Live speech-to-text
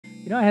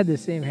You know, I had the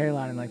same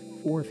hairline in like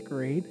 4th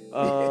grade.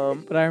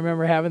 But I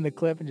remember having the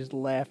clip and just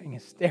laughing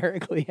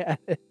hysterically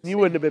at it. You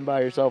wouldn't have been by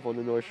yourself on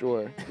the North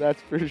Shore.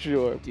 That's for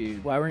sure.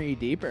 Dude, why weren't you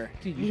deeper?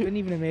 Dude, you couldn't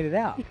even have made it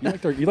out.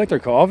 You like their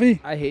coffee?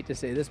 I hate to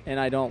say this,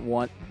 and I don't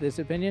want this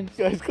opinion. This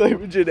guy's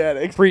claiming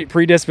genetics.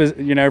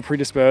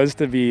 Predisposed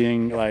to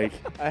being like.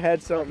 I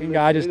had something.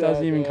 Guy just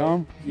doesn't even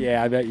come.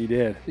 Yeah, I bet you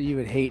did. So you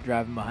would hate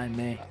driving behind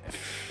me.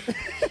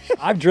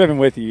 I've driven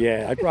with you.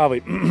 Yeah, I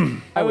probably.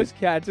 I was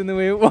catching the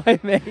way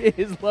Waimea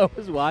is low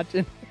was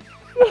watching.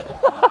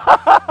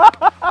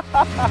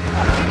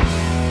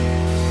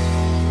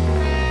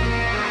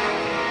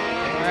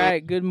 All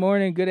right, good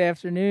morning, good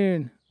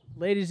afternoon.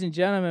 Ladies and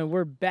gentlemen,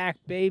 we're back,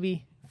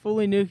 baby.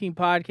 Fully Nuking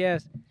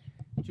Podcast.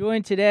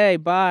 Joined today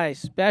by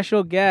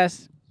special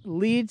guest,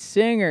 lead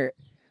singer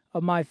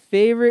of my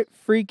favorite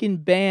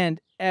freaking band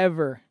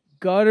ever,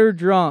 Gutter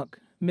Drunk,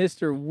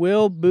 Mr.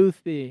 Will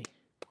Boothby.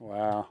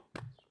 Wow.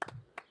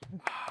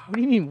 What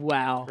do you mean,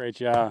 wow? Great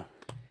job.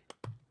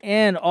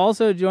 And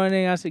also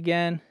joining us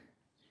again,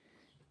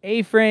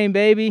 A-Frame,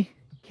 baby.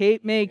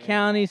 Cape May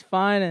County's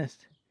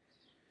finest.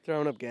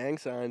 Throwing up gang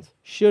signs.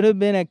 Should have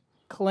been a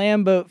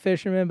clam boat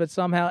fisherman, but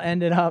somehow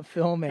ended up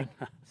filming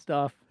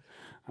stuff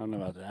I don't know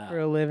about that. for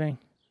a living.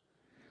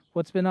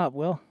 What's been up,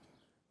 Will?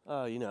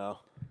 Oh, you know.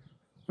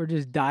 We're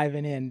just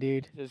diving in,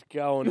 dude. Just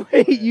going.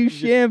 Wait, you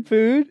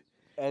shampooed?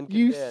 And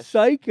You conditioned.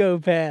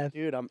 psychopath.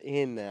 Dude, I'm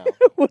in now.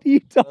 What are you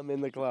talking I'm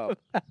in the club.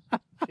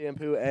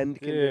 Shampoo and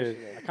Dude,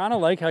 conditioner. I kind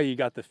of like how you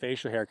got the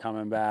facial hair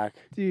coming back.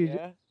 Dude,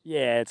 Yeah.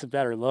 Yeah, it's a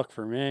better look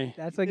for me.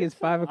 that's like his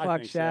 5 I o'clock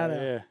think so,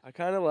 shadow. yeah. I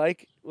kind of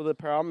like. Well, the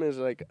problem is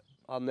like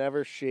I'll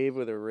never shave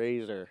with a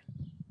razor.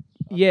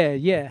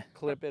 Yeah.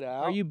 Clip it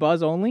out. Are you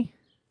Buzz only?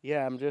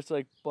 Yeah, I'm just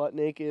like butt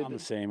naked. I'm the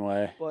same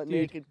way. Butt Dude.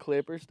 naked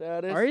clipper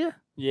status. Are you?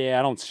 Yeah,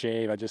 I don't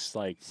shave. I just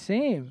like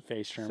Same.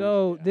 face trim.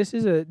 So this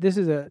is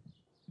a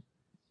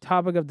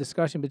topic of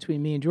discussion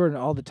between me and Jordan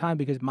all the time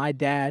because my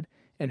dad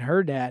and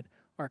her dad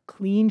are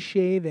clean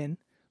shaven,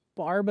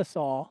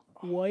 Barbasol,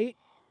 white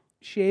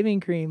shaving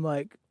cream,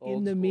 like Old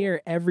in the school.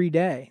 mirror every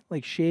day,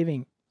 like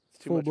shaving.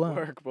 It's too full much blown.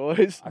 work,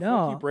 boys. I feel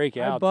like you break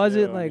I out. buzz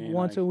too. it like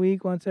once a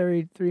week, once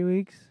every 3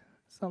 weeks,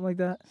 something like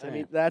that. I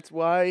mean, that's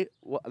why.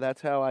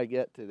 That's how I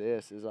get to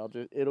this. Is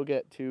it'll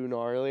get too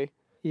gnarly.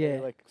 Yeah. I,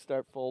 like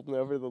start folding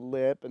over the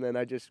lip, and then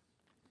I just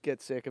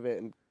get sick of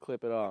it and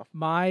clip it off.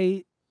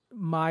 My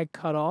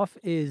cutoff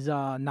is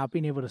not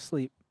being able to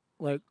sleep.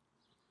 Like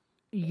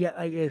you get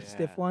like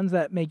stiff Yeah. ones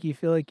that make you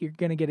feel like you're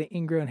gonna get an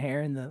ingrown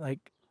hair in the like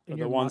in But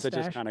your the ones that just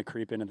mustache. kind of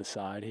creep into the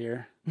side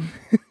here.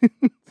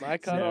 My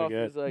cutoff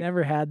good. is like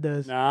Never had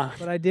those. Nah.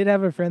 But I did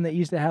have a friend that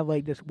used to have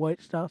like this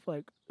white stuff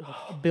like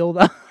build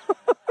up.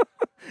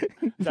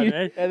 Is that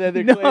me? and then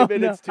they're No,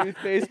 claiming no. it's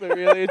toothpaste, but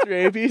really it's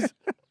rabies.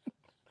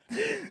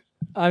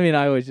 I mean,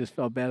 I always just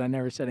felt bad. I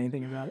never said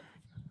anything about it.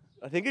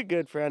 I think a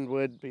good friend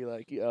would be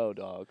like, "Yo,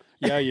 dog,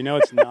 Yeah, you know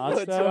it's nuts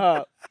what's though.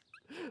 up?"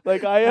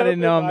 Like I had, didn't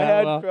know if him I that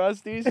had well.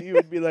 crusties, you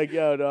would be like,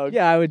 "Yo, dog,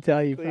 Yeah, I would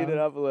tell you. clean it probably.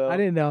 up a little." I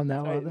didn't know him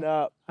that Tighten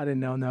well. up. I didn't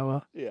know him that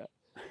well. Yeah.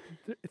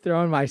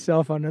 Throwing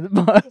myself under the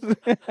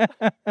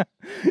bus,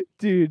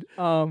 dude.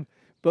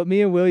 But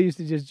me and Will used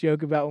to just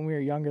joke about when we were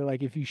younger,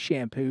 like if you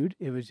shampooed,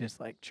 it was just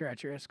like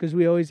treacherous because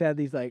we always had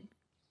these like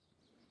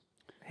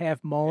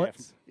half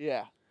mullets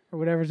Yeah. or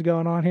whatever's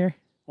going on here.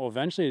 Well,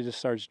 eventually it just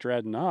starts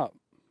dreading up,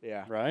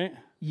 Yeah. right?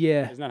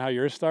 Yeah. Isn't that how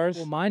yours starts?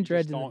 Well, mine You just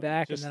dreads in the don't-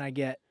 back, just- and then I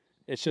get.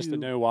 It's just a you-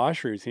 no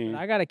wash routine.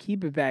 But I gotta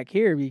keep it back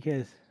here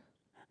because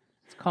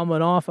it's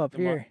coming off up The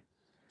mo- here.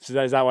 So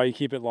is that why you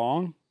keep it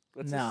long?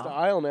 That's No. the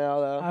style now,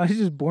 though. I was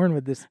just born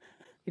with this.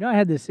 You know, I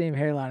had the same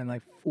hairline in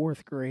like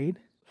 4th grade.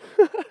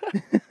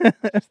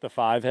 It's the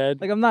 5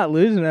 head. Like I'm not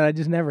losing it. I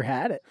just never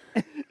had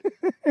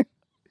it.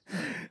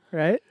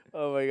 Right?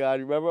 Oh my God!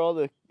 Remember all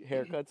the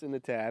haircuts in the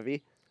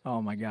tabby?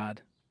 Oh my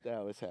God.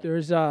 That was heavy.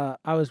 There's I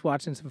was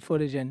watching some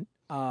footage and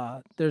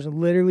there's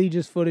literally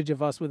just footage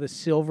of us with a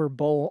silver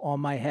bowl on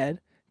my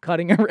head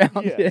cutting around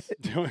Yes.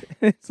 it. Doing-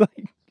 It's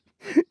like,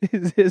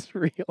 is this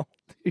real,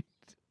 dude?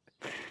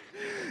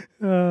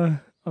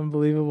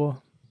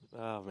 Unbelievable.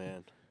 Oh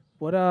man.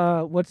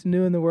 What's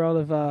new in the world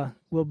of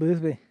Will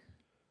Boothby?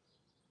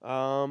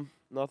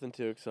 Nothing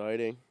too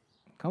exciting.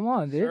 Come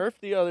on, dude. Surfed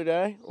the other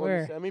day on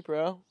Where? the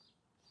semi-pro.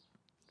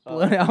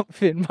 Blown out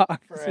fin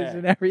boxes Brad.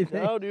 and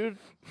everything. No, dude.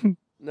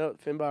 No,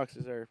 fin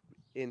boxes are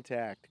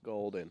intact,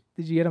 golden.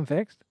 Did you get them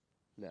fixed?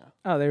 No.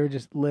 Oh, they were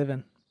just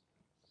living.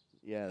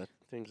 Yeah, the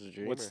thing's a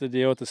dreamer. What's the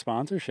deal with the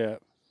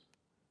sponsorship?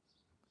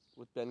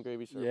 with Ben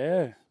Gravy Surf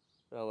Yeah.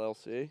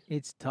 LLC?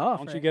 It's tough.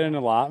 Don't you right get an now.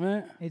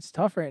 allotment? It's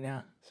tough right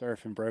now.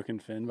 Surfing broken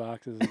fin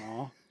boxes and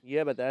all.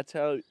 Yeah, but that's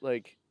how,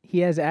 like, He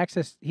has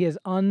access. He has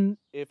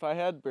if I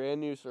had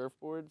brand new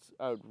surfboards,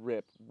 I would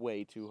rip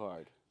way too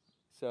hard.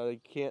 So they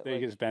can't, like,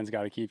 Because Ben's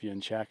got to keep you in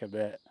check a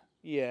bit.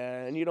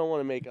 yeah, and you don't want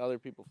to make other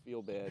people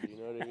feel bad, you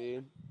know what I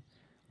mean?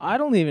 I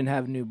don't even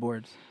have new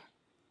boards.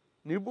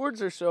 New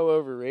boards are so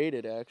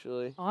overrated,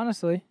 actually.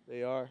 Honestly,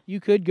 They are. you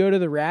could go to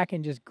the rack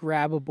and just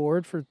grab a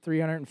board for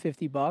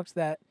 $350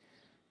 that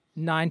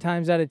 9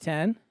 times out of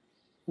 10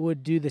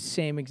 would do the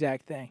same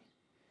exact thing.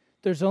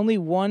 there's only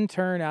one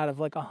turn out of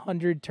like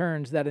 100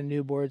 turns that a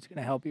new board's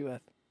gonna help you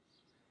with.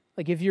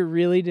 Like if you're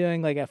really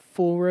doing like a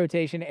full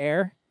rotation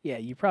air, yeah,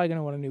 you're probably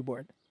gonna want a new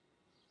board.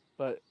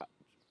 But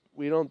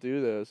we don't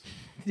do those.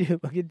 Dude,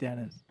 look at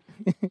Dennis.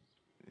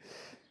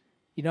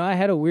 You know, I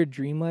had a weird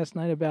dream last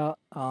night about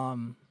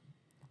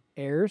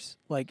airs.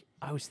 Like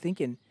I was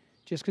thinking,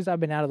 just because I've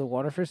been out of the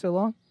water for so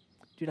long,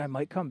 dude, I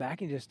might come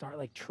back and just start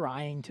like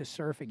trying to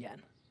surf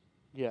again.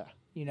 Yeah.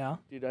 You know?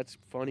 Dude, that's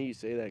funny you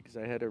say that because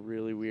I had a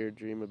really weird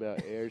dream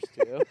about airs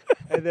too.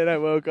 And then I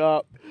woke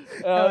up.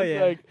 And I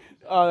was like,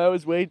 oh, that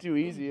was way too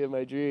easy in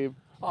my dream.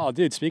 Oh,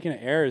 dude, speaking of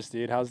airs,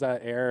 dude, how's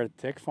that air at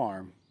Tick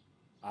Farm?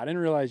 I didn't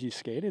realize you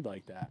skated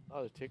like that.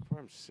 Oh, the Tick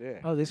Farm's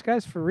sick. Oh, this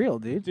guy's for real,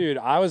 dude. Dude,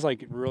 I was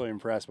like really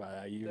impressed by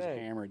that. You just Dang.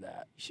 hammered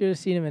that. You should have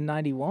seen him in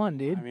 91,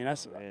 dude. I mean,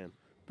 that's Man.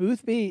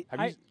 Boothby. Have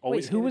you Wait,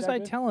 always who skated was that I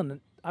good?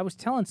 telling? I was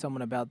telling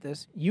someone about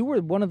this. You were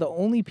one of the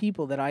only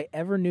people that I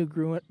ever knew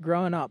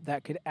growing up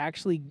that could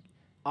actually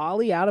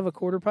ollie out of a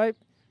quarter pipe,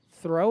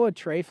 throw a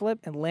tray flip,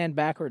 and land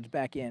backwards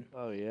back in.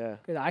 Oh, yeah.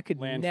 Because I could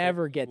Land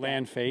never get that.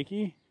 land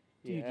fakey.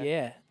 Dude,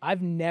 yeah.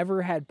 I've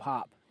never had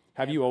pop.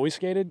 Have you always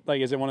skated?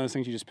 Like, is it one of those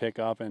things you just pick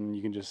up and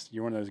you can just,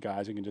 you're one of those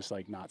guys who can just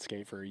like not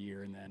skate for a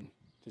year and then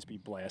just be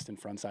blasting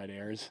frontside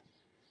airs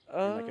in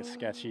like a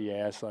sketchy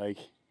ass like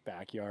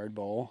backyard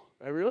bowl?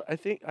 I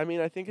think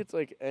it's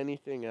like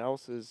anything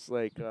else is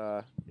like,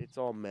 it's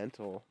all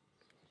mental.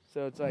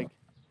 So it's like,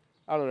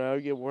 I don't know,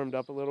 you get warmed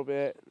up a little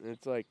bit and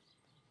it's like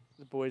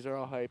the boys are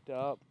all hyped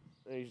up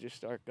and you just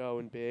start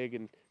going big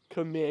and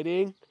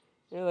committing.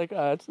 You're like,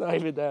 oh, it's not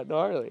even that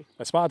gnarly.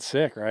 That spot's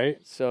sick, right?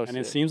 So And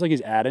it sick. seems like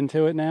he's adding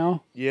to it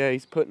now. Yeah,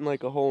 he's putting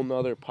like a whole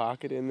nother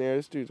pocket in there.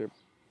 These dudes are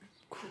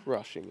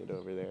crushing it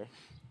over there.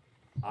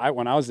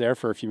 When I was there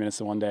for a few minutes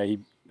the one day,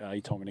 he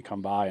told me to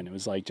come by, and it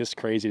was like just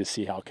crazy to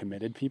see how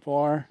committed people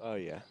are. Oh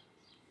yeah.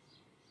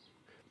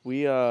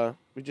 We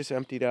just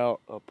emptied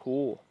out a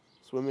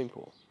swimming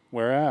pool.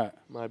 Where at?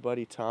 My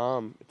buddy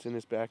Tom, it's in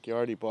his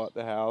backyard. He bought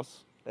the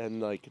house,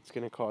 and like it's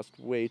gonna cost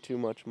way too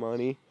much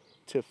money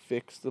to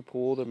fix the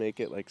pool to make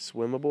it like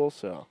swimmable.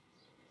 So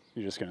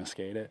You're just gonna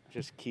skate it?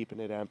 just keeping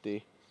it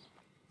empty.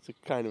 It's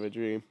a kind of a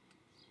dream,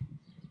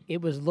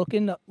 It was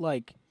looking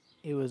like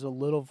it was a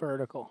little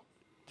vertical.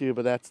 dude.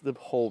 But that's the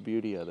whole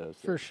beauty of those.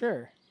 For things.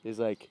 sure. Is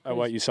like Oh,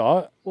 what, you saw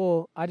it?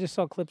 Well, I just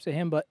saw clips of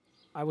him, but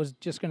I was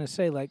just going to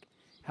say, like,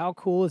 how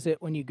cool is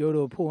it when you go to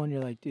a pool and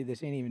you're like, dude,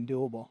 this ain't even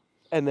doable.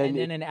 and then, And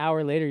then an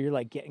hour later, you're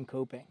like getting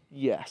coping.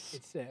 yes,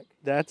 It's sick.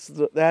 that's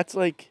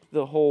like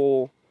the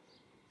whole.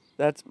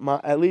 That's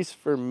at least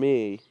for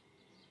me.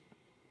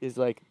 Is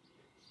like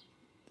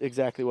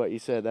exactly what you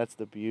said. That's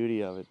the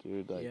beauty of it,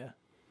 dude. Like Yeah.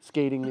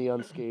 skating the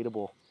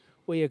unskateable.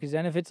 Well, yeah, because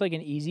then if it's like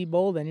an easy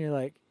bowl, then you're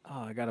like,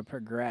 oh, I got to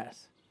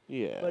progress.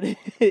 Yeah. But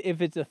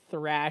if it's a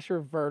thrasher,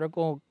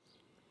 vertical,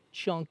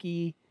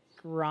 chunky,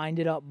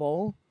 grinded up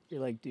bowl,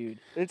 you're like, dude.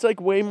 It's like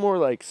way more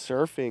like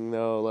surfing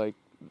though, like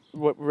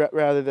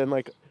rather than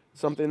like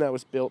something that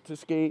was built to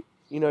skate.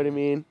 You know what I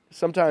mean?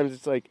 Sometimes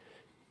it's like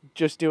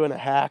just doing a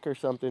hack or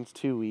something's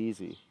too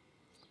easy.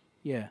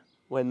 Yeah.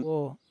 When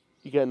Well,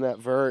 you get in that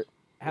vert,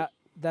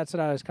 that's what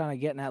I was kind of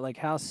getting at. Like,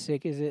 how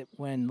sick is it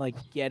when, like,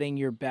 getting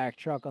your back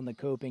truck on the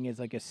coping is,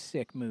 like, a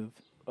sick move?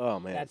 oh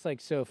man, That's, like,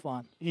 so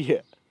fun.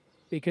 yeah,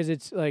 Because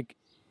it's, like,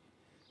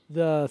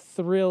 the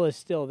thrill is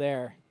still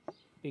there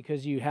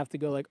because you have to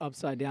go, like,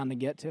 upside down to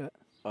get to it.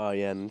 oh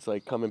yeah, and it's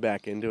like coming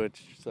back into it,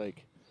 it's just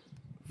like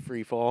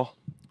free fall.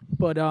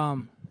 But,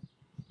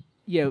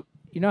 yeah,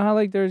 you know how,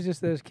 like, there's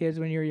just those kids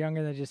when you were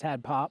younger that just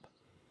had pop?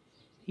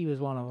 He was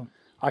one of them.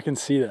 I can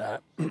see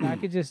that. And I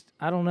could just,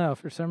 I don't know.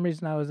 For some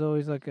reason, I was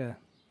always, like,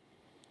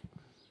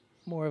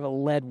 more of a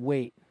lead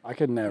weight. I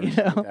could never You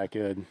skate know? that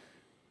good.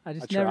 I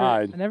just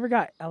tried. I never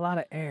got a lot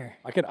of air.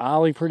 I could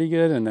ollie pretty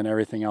good, and then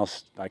everything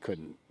else I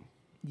couldn't.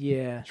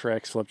 Yeah.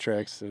 Tricks, flip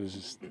tricks. It was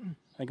just,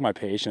 I think my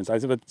patience.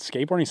 But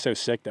skateboarding's so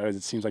sick though. Is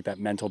it seems like that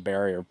mental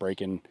barrier of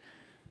breaking,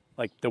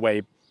 like the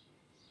way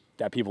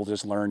that people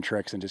just learn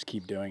tricks and just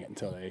keep doing it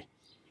until they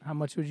How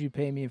much would you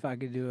pay me if I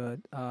could do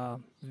a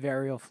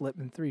varial flip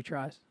in 3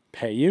 tries?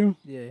 pay you.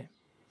 Yeah.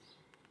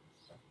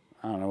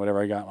 I don't know,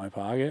 whatever I got in my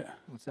pocket.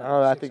 What's that?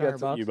 Oh, I think 600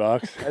 that's bucks? Few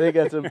bucks. I think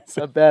that's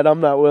a bet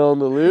I'm not willing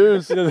to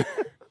lose. You're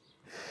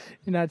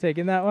not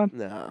taking that one?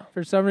 No.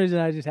 For some reason,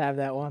 I just have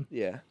that one.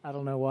 Yeah. I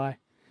don't know why.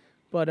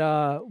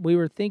 But we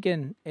were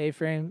thinking,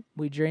 A-Frame,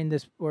 they drained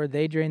this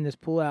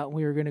pool out, and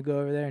we were going to go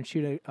over there and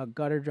shoot a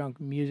gutter drunk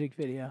music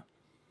video.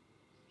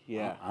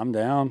 Yeah. I'm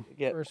down.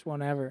 Get First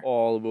one ever.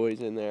 all the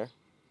boys in there.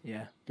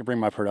 Yeah. Can bring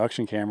my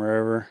production camera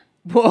over.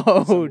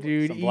 Whoa,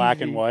 dude. Some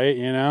black and easy. white,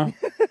 you know.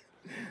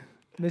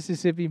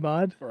 Mississippi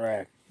mud.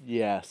 Correct.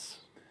 Yes.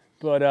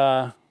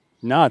 But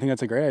no, I think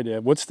that's a great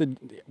idea. What's the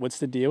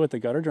deal with the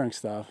gutter drunk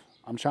stuff?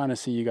 I'm trying to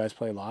see you guys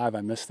play live.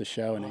 I missed the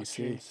show in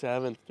AC. June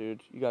 7th,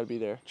 dude. You got to be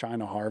there. Trying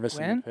to harvest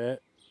in When? the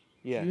pit.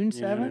 Yeah. June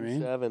You know what I 7th?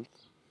 mean? 7th. I'm Atlantic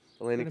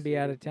going to be City.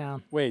 out of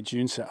town. Wait,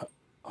 June 7th.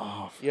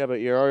 Oh, Yeah,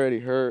 but you're already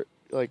hurt.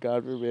 Like,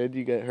 God forbid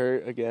you get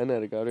hurt again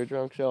at a gutter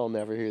drunk show. I'll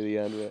never hear the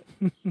end of it.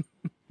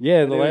 yeah.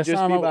 And The it would last just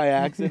time be by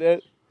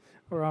accident.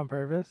 Or on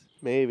purpose?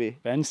 Maybe.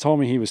 Ben's told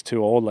me he was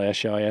too old last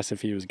show. I asked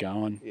if he was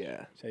going.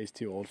 Yeah. Say he's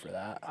too old for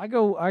that. I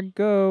don't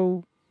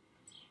go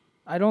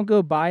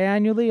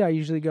biannually. I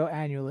usually go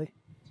annually.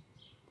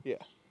 Yeah.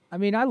 I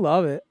mean, I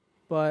love it,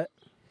 but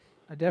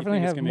I definitely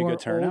it's have gonna be a more good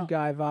turnout? old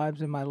guy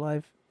vibes in my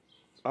life.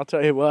 I'll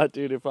tell you what,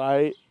 dude. If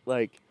I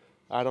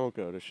don't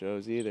go to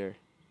shows either.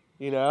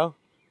 You know?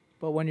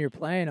 But when you're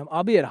playing them,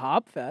 I'll be at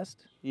Hobfest.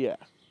 Yeah.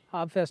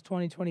 Hobfest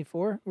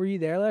 2024. Were you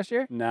there last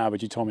year? Nah,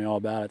 but you told me all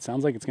about it.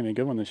 Sounds like it's gonna be a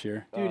good one this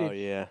year. Dude, oh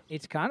yeah.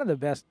 It's kind of the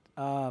best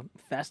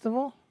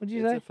festival, would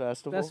you It's say? a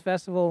festival. Best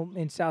festival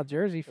in South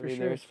Jersey for I mean,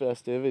 sure. there's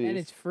festivities. And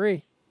it's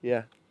free.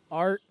 Yeah.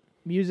 Art,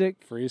 music,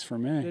 Freeze for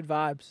me. good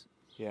vibes.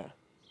 Yeah.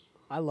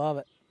 I love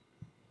it.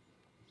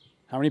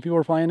 How many people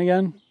are playing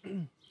again?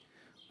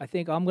 I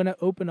think I'm going to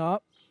open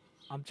up.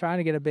 I'm trying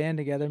to get a band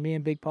together. Me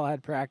and Big Paul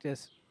had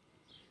practice.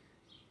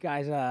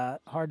 Guy's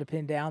hard to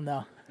pin down,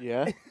 though.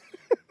 Yeah.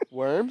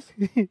 Worms?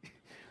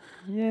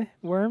 Yeah,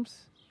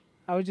 worms.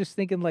 I was just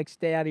thinking, like,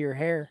 stay out of your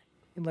hair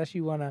unless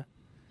you want to.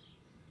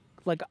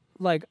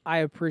 Like, I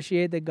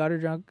appreciate that Gutter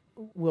Drunk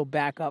will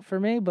back up for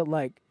me, but,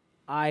 like,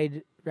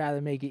 I'd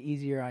rather make it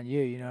easier on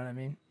you, you know what I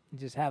mean?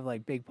 Just have,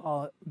 like, Big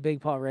Paul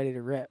ready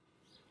to rip.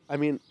 I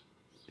mean,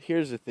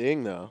 here's the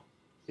thing though,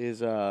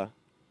 is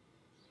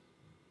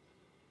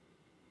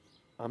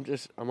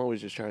I'm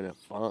always just trying to have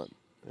fun.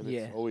 And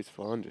Yeah. it's always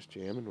fun just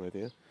jamming with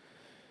you.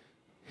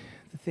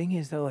 The thing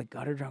is, though, like,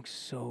 Gutter Drunk's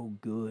so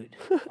good.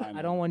 I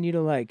know. don't want you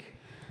to, like,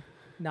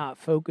 not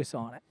focus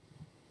on it.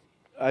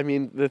 I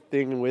mean, the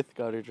thing with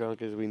Gutter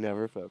Drunk is we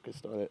never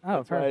focused on it. Oh,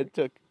 That's why perfect.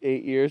 it took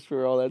 8 years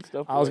for all that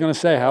stuff. I was gonna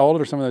say, how old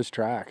are some of those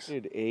tracks?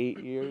 Dude, 8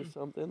 years,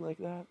 something like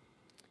that.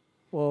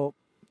 Well,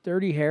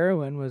 Dirty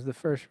Heroin was the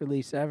first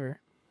release ever.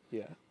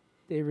 Yeah.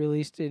 They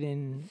released it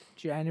in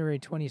January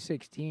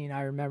 2016.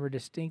 I remember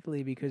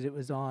distinctly because it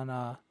was on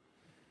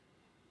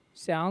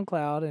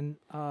SoundCloud, and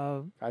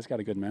Guy's got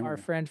a good memory. our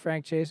friend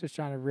Frank Chase was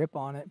trying to rip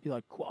on it, be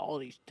like,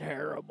 "Quality's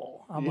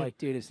terrible." I'm Yeah. like,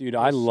 "Dude,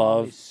 I song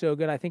love- is so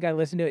good." I think I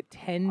listened to it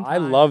 10 times. I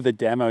love the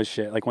demo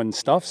shit. Like when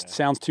stuff Yeah.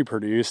 sounds too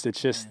produced, it's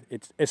just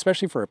it's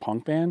especially for a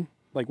punk band.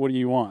 Like what do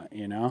you want,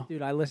 you know?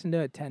 Dude, I listened to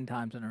it 10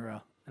 times in a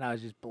row, and I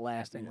was just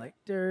blasting like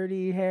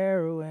 "Dirty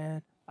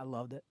Heroin." I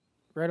loved it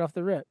right off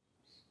the rip.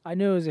 I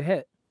knew it was a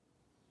hit,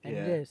 and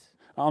it Yeah. is.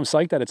 I'm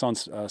psyched that it's on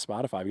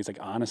Spotify because like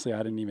honestly, I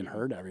didn't even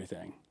heard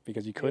everything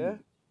because you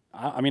couldn't.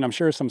 I mean, I'm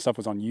sure some stuff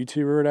was on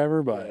YouTube or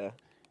whatever, but Yeah.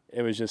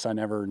 it was just I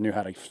never knew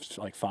how to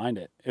like find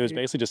it. It was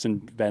basically just in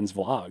Ben's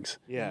vlogs.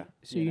 Yeah.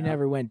 So you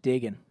never went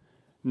digging.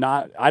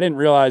 I didn't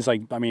realize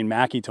like I mean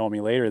Mackie told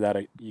me later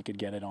that you could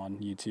get it on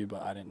YouTube,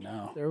 but I didn't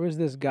know. There was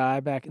this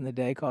guy back in the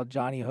day called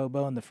Johnny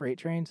Hobo and the Freight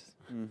Trains,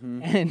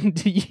 Mm-hmm. and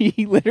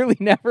he literally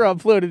never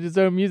uploaded his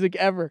own music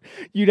ever.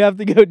 You'd have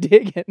to go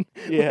digging.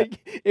 Yeah.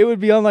 Like, it would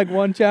be on like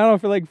one channel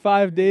for like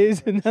 5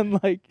 days, and then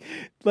like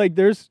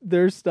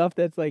there's stuff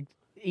that's like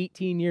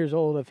 18 years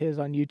old of his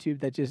on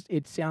YouTube that just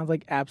it sounds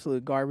like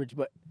absolute garbage,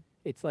 but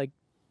it's like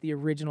the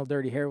original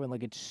Dirty Heroin.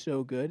 Like it's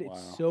so good, Wow.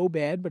 it's so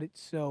bad, but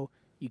it's so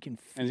you can.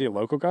 And is he a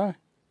local guy?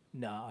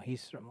 No,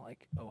 he's from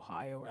like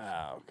Ohio. Or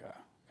Oh, okay.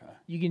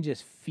 You can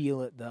just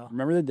feel it though.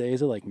 Remember the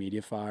days of like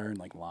MediaFire and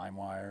like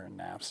LimeWire and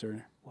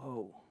Napster?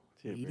 Whoa.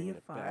 Dude, Media bring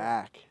it Fire.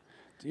 back.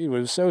 Dude, it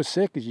was so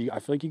sick because I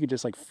feel like you could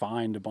just like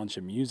find a bunch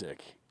of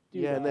music.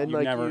 Dude, Yeah, and then You've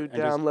like never- you and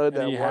just- download and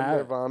that you one have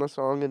it. Nirvana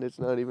song and it's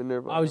not even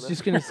Nirvana. I was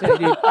just gonna say,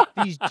 dude,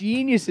 these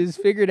geniuses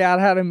figured out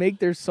how to make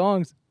their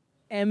songs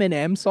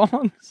Eminem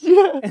songs.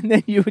 Yeah. And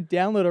then you would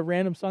download a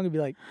random song and be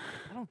like,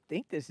 I don't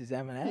think this is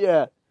Eminem.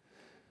 Yeah.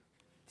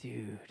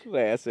 Dude.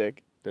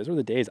 Classic. Those were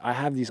the days. I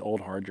have these old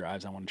hard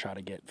drives I want to try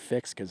to get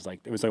fixed because like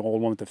it was like an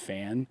old one with the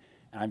fan,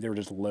 and they were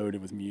just loaded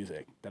with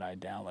music that I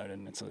downloaded,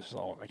 and it's just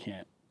all I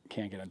can't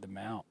get them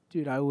out.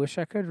 Dude, I wish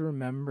I could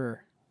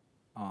remember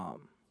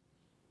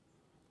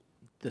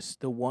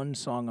the one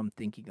song I'm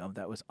thinking of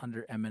that was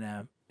under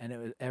Eminem, and it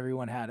was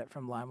everyone had it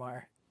from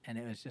LimeWire, and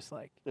it was just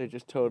like It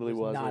just totally it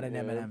was wasn't not an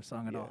him. Eminem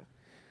song at Yeah. all.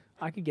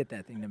 I could get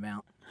that thing to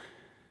mount.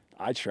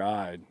 I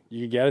tried.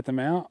 You could get it them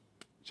out,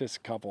 just a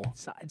couple.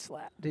 Side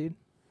slap, dude.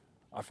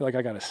 I feel like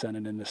I gotta send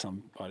it into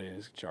somebody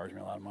who's charging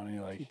me a lot of money,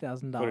 like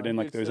 $2,000. put it in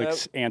like Dude, those so like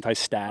that-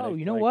 anti-static. Oh,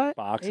 you know like, what?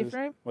 boxes.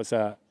 A-frame? What's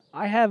that?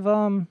 I have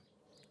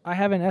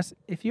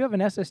if you have an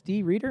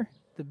SSD reader,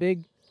 the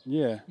big,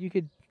 Yeah, you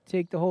could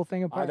take the whole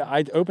thing apart.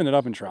 I'd open it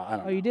up and try. I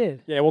don't Oh, know. you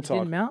did? Yeah, we'll It talk.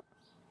 didn't mount?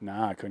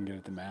 Nah, I couldn't get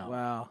it to mount.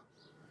 Wow.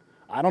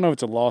 I don't know if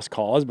it's a lost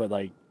cause, but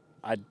like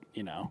I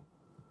mean,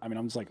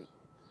 I'm just like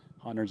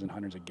hundreds and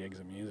hundreds of gigs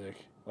of music,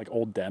 like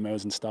old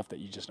demos and stuff that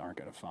you just aren't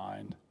gonna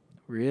find.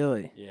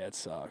 Really? Yeah, it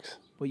sucks.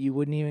 But you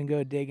wouldn't even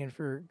go digging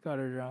for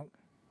Gutter Drunk?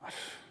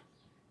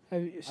 I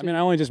mean, I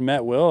only just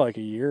met Will like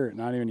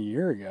not even a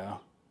year ago.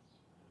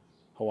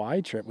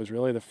 Hawaii trip was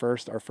really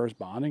our first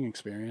bonding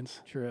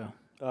experience. True.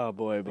 Oh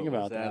boy, but Think was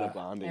about that a that.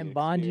 bonding And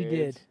bond you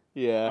experience.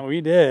 did. Yeah. Oh,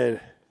 we did.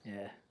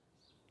 Yeah.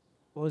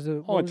 What was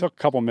it? Only took a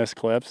couple missed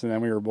clips, and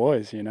then we were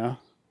boys, you know.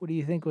 What do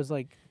you think was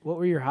like? What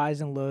were your highs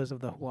and lows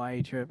of the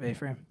Hawaii trip,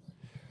 A-Frame?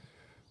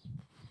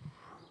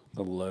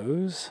 The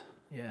lows.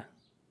 Yeah.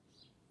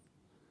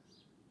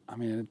 I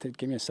mean, it did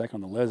give me a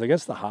second on the lows. I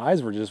guess the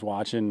highs were just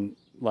watching,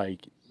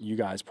 like, you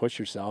guys push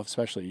yourself,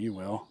 especially you,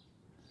 Will.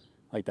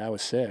 Like, that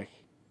was sick.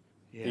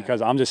 Yeah.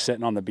 Because I'm just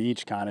sitting on the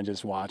beach kind of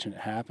just watching it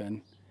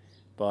happen.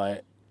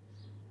 But,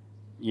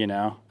 you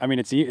know, I mean,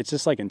 it's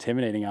just, like,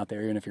 intimidating out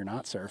there, even if you're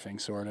not surfing,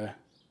 sort of.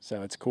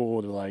 So it's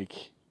cool to,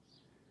 like,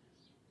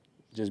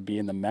 just be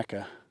in the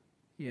Mecca.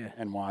 Yeah.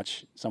 And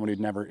watch someone who'd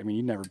never, I mean,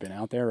 you'd never been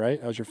out there, right?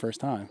 That was your first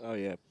time. Oh,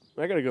 yeah.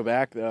 I got to go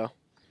back, though.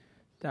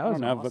 That I was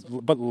don't know, awesome.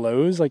 but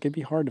lows, like, it'd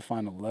be hard to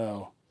find a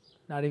low.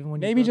 Not even when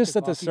you Maybe broke just the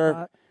at the coffee surf.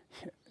 pot?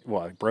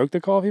 What, broke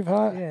the coffee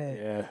pot? Yeah.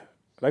 Yeah.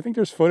 But I think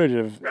there's footage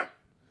of.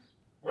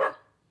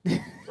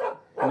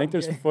 I think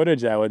there's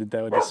footage that would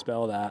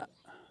dispel that.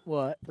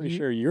 What? Pretty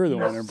sure you're the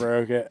one who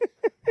broke it.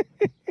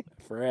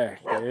 Frick,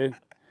 dude.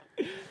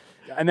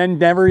 And then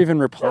never even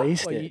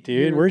replaced Well, it,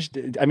 dude. Where's?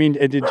 I mean,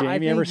 did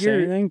Jamie ever think say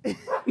you're- anything?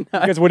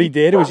 Because what he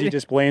did was he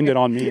just blamed it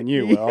on me and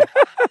you, Will.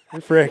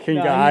 Freaking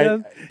No, he guy,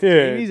 does.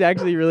 dude. He's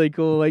actually really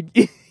cool. Like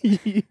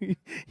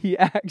he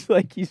acts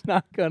like he's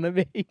not gonna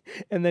be,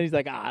 and then he's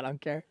like, I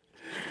don't care.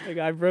 Like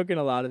I've broken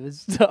a lot of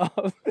his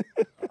stuff.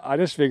 I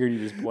just figured you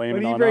just blame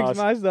But it he on breaks us.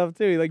 my stuff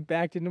too. He like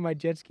backed into my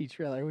jet ski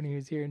trailer when he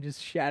was here and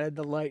just shattered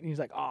the light. And he's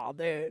like, "Oh,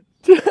 dude,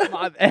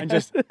 my bad." And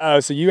just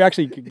so you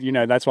actually, you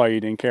know, that's why you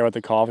didn't care about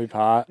the coffee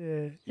pot. yeah,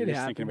 You're it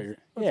just thinking about happens.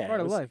 your, It's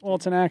part of life, Well,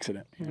 it's an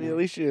accident. I mean, at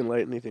least you didn't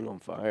light anything on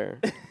fire.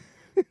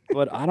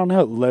 But I don't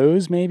know.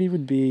 Lows maybe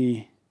would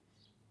be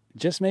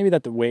just maybe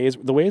that the waves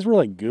were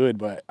like good,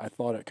 but I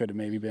thought it could have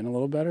maybe been a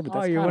little better. But Oh,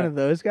 that's you're one of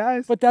those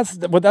guys. But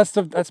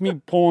that's me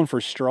pulling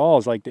for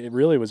straws. Like it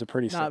really was a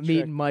pretty Not sick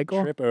meeting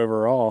Michael. trip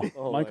overall.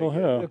 Oh Michael my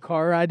who? The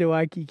car ride to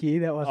Waikiki.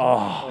 That was.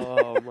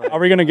 Oh, Oh, my are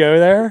we gonna go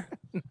there?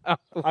 No.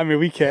 I mean,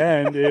 we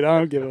can, dude. I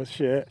don't give a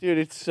shit. Dude,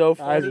 it's so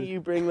funny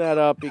you bring that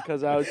up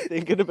because I was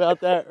thinking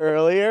about that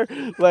earlier.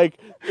 Like,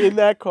 in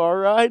that car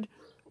ride,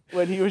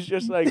 when he was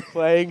just, like,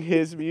 playing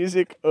his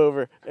music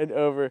over and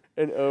over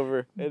and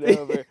over and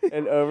over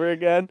and over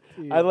again,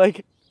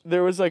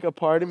 there was, like, a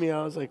part of me,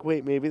 I was like,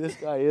 wait, maybe this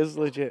guy is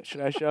legit.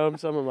 Should I show him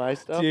some of my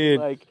stuff? Dude.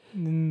 Like,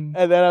 Mm.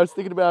 and then I was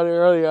thinking about it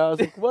earlier. I was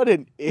like, what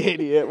an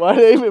idiot. Why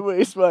did I even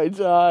waste my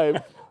time?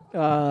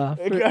 That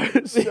guy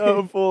is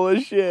so full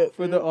of shit.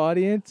 For the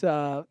audience,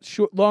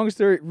 long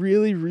story,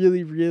 really,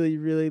 really, really,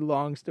 really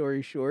long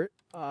story short.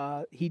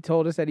 He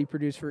told us that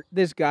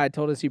this guy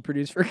told us he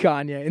produced for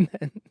Kanye, and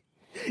then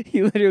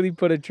he literally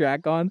put a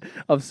track on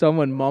of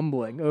someone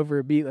mumbling over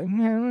a beat, like,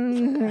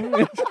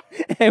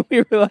 and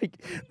we were like,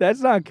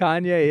 "That's not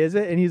Kanye, is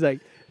it?" And he's like,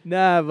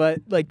 "Nah,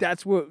 but like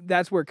that's where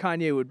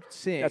Kanye would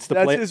sing." That's his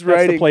That's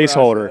writing the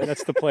placeholder. process.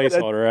 That's the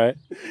placeholder, right?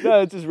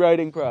 No, it's his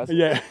writing process.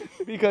 Yeah.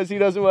 Because he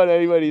doesn't want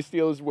anybody to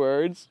steal his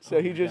words,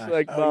 so he just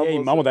like Oh, yeah, he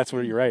mumbles. mumbled. That's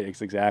what you're right.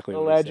 It's exactly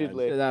what he said.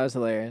 Allegedly. So that was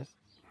hilarious.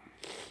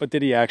 But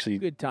did he actually?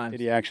 Good times. Did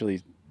he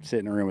actually sit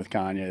in a room with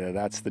Kanye? Though?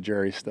 That's the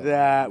jury stuff.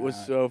 That was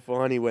so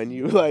funny when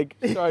you like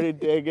started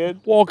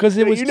digging. Well, because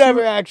it So was you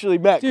never actually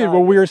met dude. Kanye.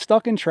 Well, we were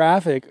stuck in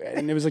traffic,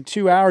 and it was like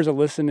 2 hours of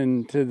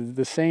listening to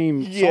the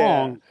same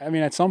Yeah. song. I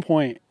mean, at some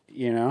point,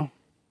 you know,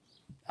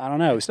 I don't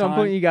know. At some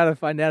point, you got to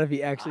find out if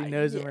he actually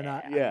knows him or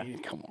not. Yeah. I mean,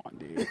 come on,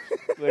 dude.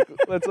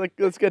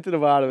 Let's get to the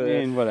bottom of I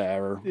this. mean,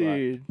 whatever. but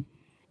Dude.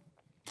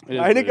 it is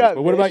I what it is. got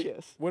But what about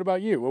vicious. what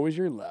about you? What was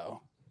your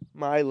low?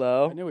 My I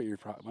low. knew what your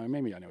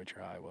maybe I know what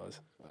your high was.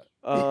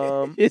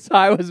 But. His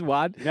high was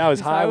watching. No,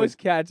 his high was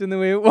catching the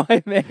way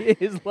Waimea.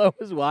 His low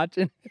was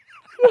watching.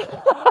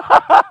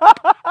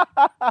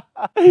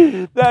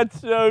 That's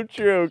so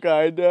true,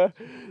 kinda.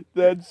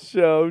 That's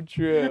so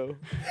true.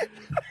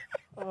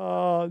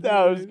 Oh,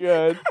 That was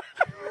good.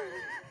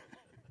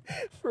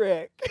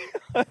 frick.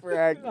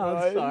 Frick, I'm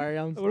boys. sorry.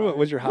 I'm sorry. What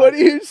was your high? What are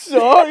you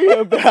sorry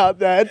about?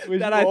 That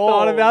That I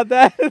thought about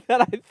that.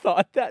 That I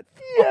thought that.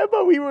 Yeah,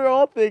 but we were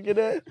all thinking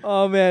it.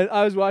 Oh man,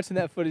 I was watching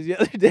that footage the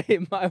other day.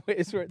 My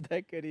waves weren't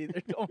that good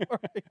either. Don't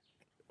worry.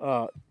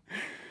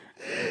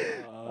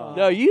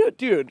 No, you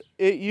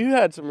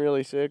had some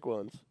really sick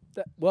ones.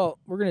 Well,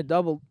 we're gonna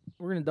double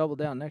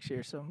down next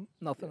year, so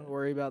nothing to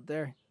worry about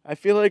there. I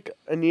feel like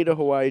I need a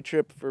Hawaii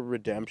trip for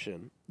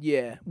redemption.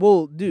 Yeah.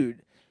 Well,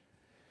 dude,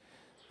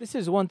 this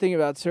is one thing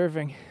about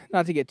surfing.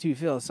 Not to get too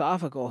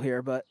philosophical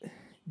here, but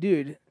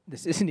dude,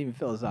 this isn't even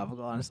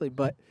philosophical, honestly.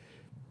 But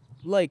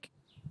like,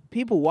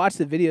 people watch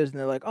the videos and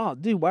they're like, "Oh,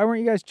 dude, why weren't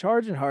you guys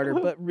charging harder?"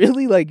 But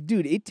really, like,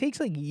 dude, it takes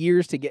like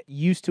years to get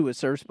used to a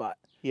surf spot.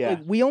 Yeah. Like,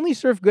 we only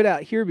surf good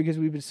out here because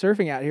we've been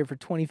surfing out here for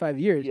 25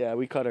 years. Yeah,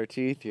 we cut our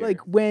teeth here. Like,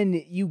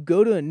 when you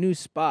go to a new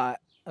spot,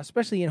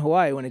 especially in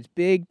Hawaii, when it's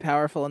big,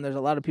 powerful, and there's a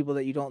lot of people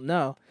that you don't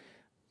know.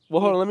 well,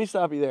 hold on, let me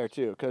stop you there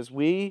too, because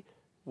we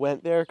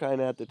went there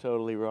kind of at the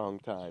totally wrong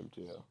time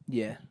too.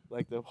 Yeah.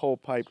 Like the whole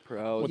Pipe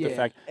Pro. With Yeah. the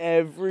fact.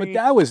 Every But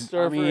that was.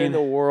 surfer I mean, in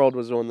the world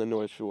was on the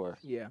North Shore.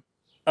 Yeah.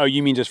 oh,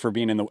 you mean just for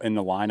being in the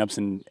lineups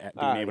and being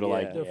Ah, able to yeah.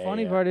 like. The yeah,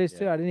 funny yeah, part is, yeah.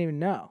 too, I didn't even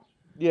know.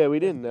 Yeah, we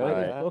didn't know I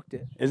Right. just that. booked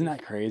it. Isn't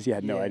that crazy? I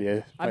had no Yeah.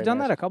 idea. I've done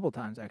that a couple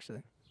times,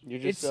 actually. You're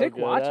just It's so sick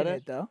good watching at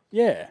it, though.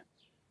 Yeah.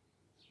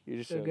 You're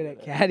just So good at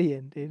it.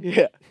 caddying, dude.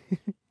 Yeah.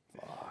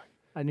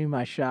 I knew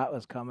my shot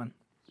was coming.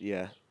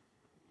 Yeah.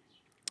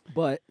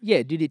 But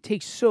yeah, dude, it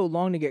takes so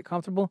long to get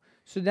comfortable.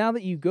 So now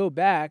that you go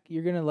back,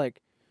 you're gonna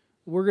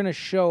we're gonna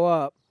show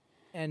up,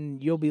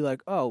 and you'll be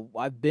like, oh,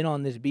 I've been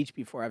on this beach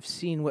before. I've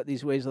seen what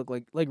these waves look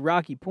like. Like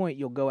Rocky Point,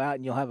 you'll go out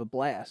and you'll have a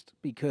blast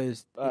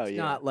because it's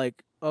not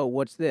like, oh,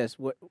 what's this?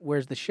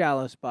 Where's the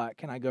shallow spot?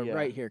 Can I go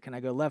right here? Can I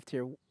go left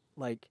here?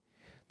 Like,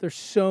 there's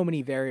so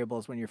many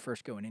variables when you're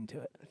first going into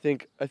it.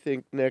 I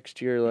think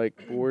next year,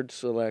 like, board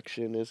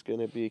selection is going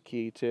to be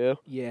key, too.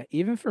 Yeah,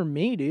 even for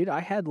me, dude,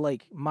 I had,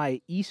 like,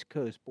 my East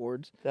Coast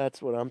boards.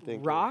 That's what I'm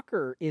thinking.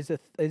 Rocker is a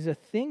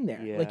thing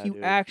there. Yeah, like, you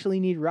dude. actually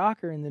need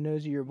rocker in the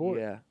nose of your board.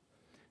 Yeah.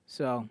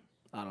 So,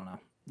 I don't know.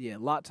 Yeah, a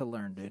lot to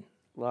learn, dude.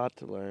 Lot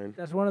to learn.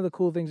 That's one of the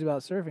cool things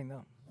about surfing,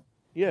 though.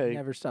 Yeah. You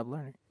never stop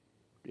learning.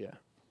 Yeah.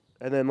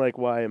 And then, like,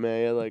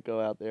 Waimea, like, go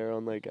out there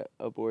on, like,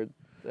 a board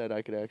that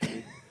I could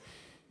actually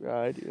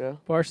ride, you know?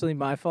 Partially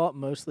my fault,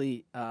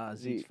 mostly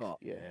Zeke's fault.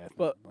 Yeah.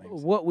 But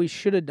what we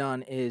should have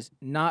done is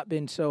not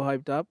been so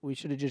hyped up. We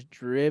should have just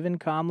driven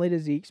calmly to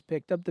Zeke's,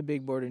 picked up the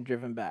big board, and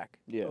driven back.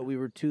 Yeah. But we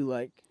were too,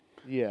 like,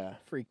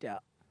 freaked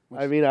out.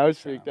 I mean, I was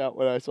freaked out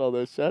when I saw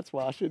those sets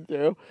washing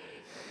through.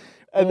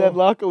 And then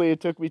luckily it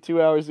took me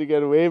 2 hours to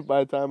get a wave.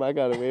 By the time I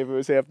got a wave, it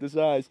was half the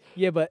size.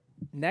 Yeah, but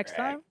next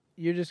time,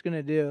 you're just going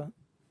to do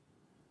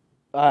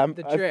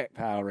the trick.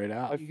 Paddle right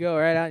out. You go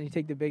right out and you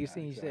take the biggest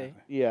thing you exactly.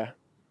 see. Yeah.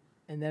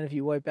 And then if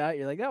you wipe out,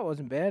 you're like, that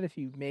wasn't bad. If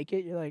you make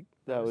it, you're like,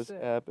 That was sick.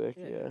 epic,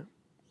 Yeah. yeah.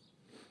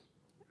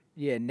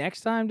 Yeah,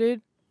 next time,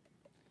 dude.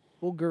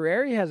 Well,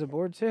 Guerreri has a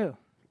board too.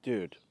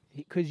 Dude,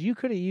 Because you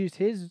could have used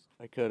his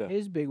I could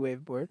have. big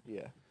wave board.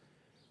 Yeah.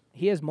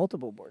 He has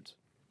multiple boards.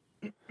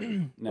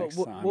 Next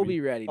But time. we'll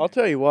be ready. I'll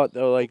tell you what,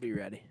 though, like, we'll be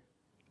ready.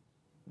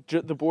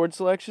 the board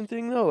selection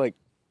thing, though, like,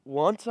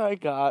 once I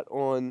got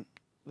on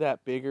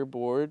that bigger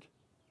board,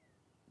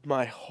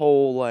 my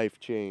whole life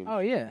changed. Oh,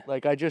 yeah.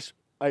 Like,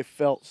 I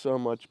felt so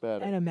much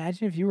better. And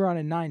imagine if you were on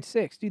a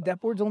 9.6. Dude, that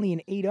board's only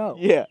an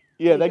 8.0.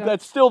 Yeah, like,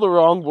 that's still the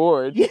wrong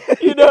board. Yeah,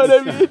 You know what I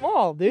it's mean?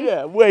 small, dude.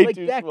 Yeah, way like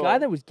too that small. guy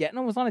that was getting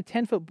him was on a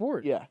 10-foot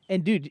board. Yeah.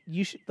 And dude,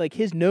 you should like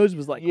his nose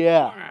was like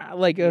Yeah.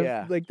 like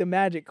Yeah. like the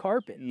magic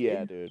carpet.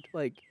 Yeah, dude.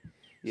 Like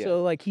Yeah.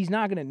 so like he's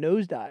not gonna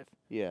nosedive.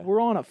 Yeah. We're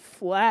on a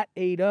flat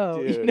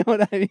 8.0. You Dude. know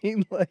what I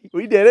mean? Like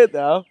We did it,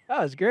 though. that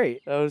was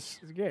great. That was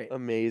It was great.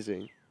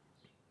 amazing.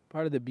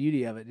 Part of the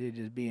beauty of it, dude,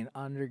 just being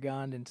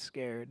undergunned and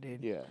scared,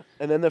 dude. Yeah.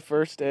 And then the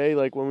first day,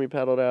 like, when we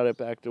paddled out at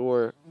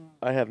Backdoor,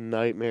 I have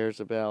nightmares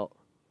about,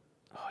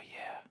 Oh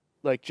yeah.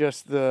 like,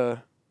 just the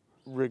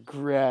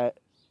regret.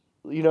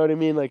 You know what I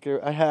mean? Like,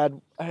 I had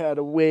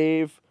a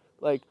wave,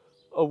 like,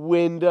 a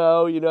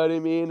window, you know what I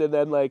mean? And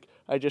then, like,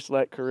 I just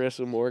let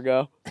Carissa Moore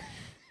go.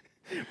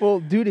 Well,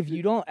 dude, if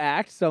you don't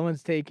act,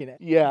 someone's taking it.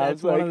 Yeah,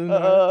 That's I was one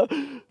like, of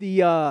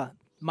the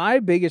my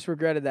biggest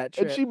regret of that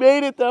trip. and she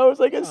made it, though. It was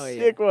like a Oh, yeah.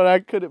 sick one. I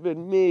could have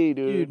been me,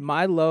 Dude, dude.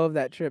 my low of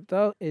that trip,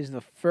 though, is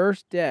the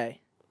first day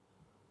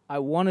I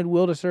wanted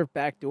Will to surf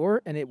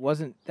backdoor, and it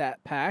wasn't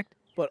that packed,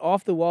 but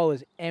off the wall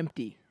was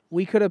empty.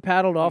 We could have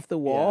paddled off the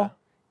wall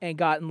and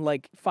gotten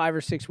like 5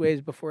 or 6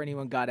 waves before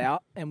anyone got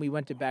out, and we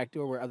went to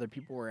backdoor where other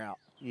people were out.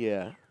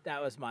 Yeah.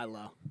 That was my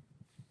low.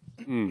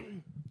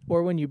 Mm.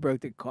 Or when you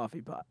broke the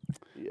coffee pot.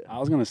 Yeah. I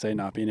was going to say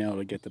not being able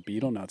to get the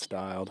beetle nuts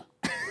dialed.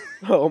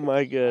 Oh, my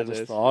I goodness.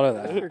 just thought of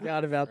I that.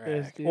 forgot about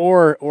this, dude.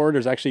 Or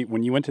there's actually,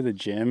 when you went to the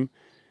gym,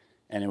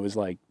 and it was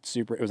like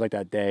it was like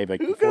that day.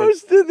 Like Who before,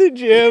 goes to the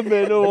gym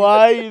in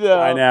Hawaii,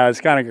 though? I know, it's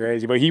kind of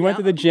crazy. But he went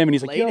to the gym, and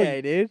he's like, Late yo,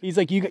 day, dude. he's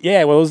like,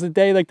 yeah, well, it was the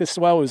day like the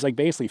swell was like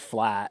basically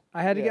flat.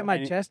 I had to Yeah. get my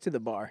And- chest to the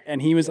bar.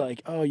 And he was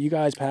like, oh, you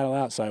guys paddle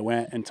out. So I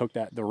went and took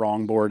the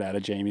wrong board out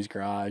of Jamie's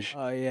garage.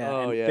 Oh, yeah.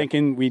 Oh, yeah.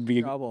 Thinking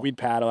Trouble. we'd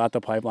paddle out the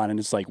pipeline and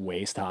it's like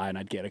waist high, and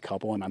I'd get a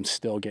couple, and I'm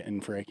still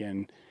getting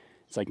freaking.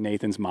 It's like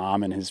Nathan's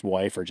mom and his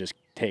wife are just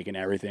taking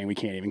everything. We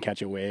can't even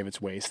catch a wave.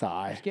 It's waist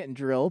high, Just getting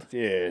drilled.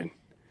 dude.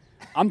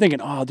 I'm thinking,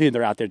 oh, dude,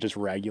 they're out there just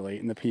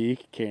regulating the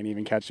peak. Can't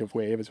even catch a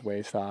wave. It's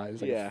waist high.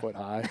 It's like Yeah. a foot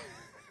high.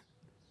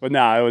 But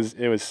no,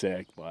 it was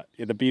sick. But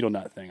yeah, the beetle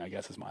nut thing, I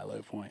guess, is my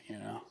low point. You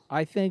know.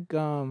 I think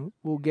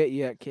we'll get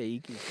you at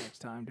Keiki's next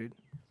time, dude.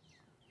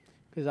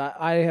 Because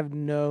I have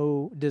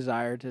no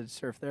desire to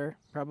surf there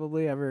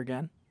probably ever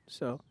again.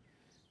 So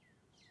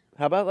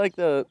How about like it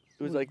was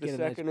We'll like the get a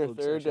nice second or cold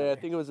third session day. I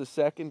there. think it was the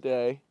second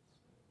day.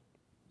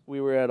 We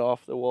were at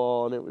Off the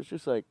Wall, and it was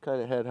just like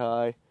kind of head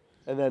high,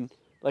 and then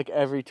like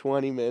every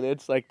 20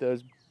 minutes, like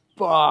those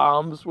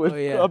bombs would Oh,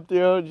 yeah. come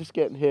down. Just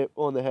getting hit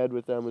on the head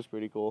with them was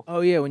pretty cool.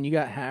 oh yeah, when you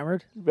got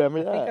hammered, Remember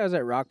I think I that? was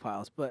at Rock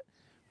Piles, but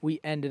we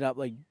ended up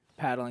like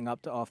paddling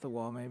up to Off the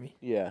Wall maybe.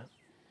 Yeah,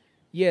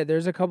 Yeah,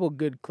 there's a couple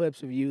good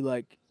clips of you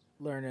like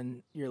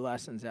learning your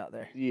lessons out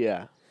there,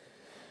 yeah,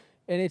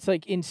 and it's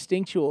like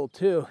instinctual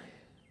too,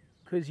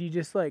 because you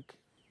just like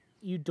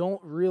you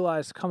don't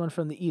realize coming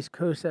from the East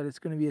Coast that it's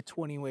going to be a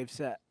 20 wave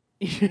set.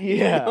 You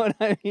Yeah. know what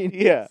I mean?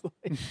 Yeah.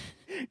 It's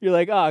like- you're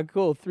like, oh,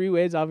 cool, 3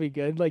 waves, I'll be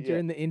good. Like you're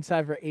Yeah. in the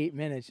inside for 8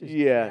 minutes, just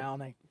Yeah.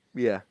 drowning.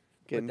 yeah.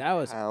 But Getting that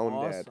was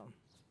pounded. awesome.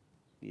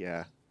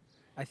 Yeah,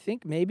 I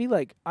think maybe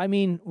like I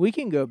mean we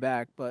can go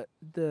back, but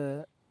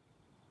the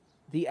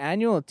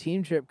annual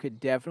team trip could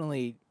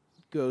definitely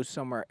go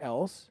somewhere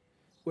else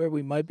where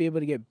we might be able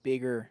to get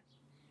bigger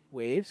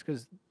waves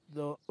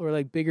or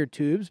like bigger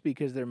tubes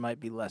because there might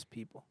be less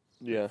people.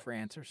 Yeah. Like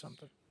France or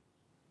something.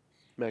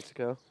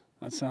 Mexico.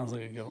 That sounds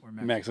like a good Or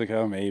one.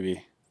 Mexico,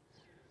 maybe.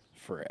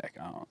 Frick,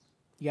 I don't.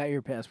 You got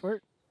your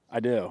passport? I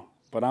do,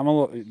 but I'm a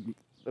little.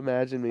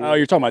 Imagine me. Oh,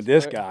 you're talking about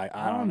this guy.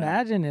 I I'm don't know.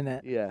 imagining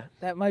it. Yeah.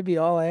 That might be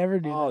all I ever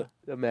do. Oh,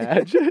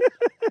 Imagine.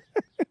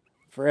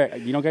 Frick,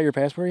 you don't got your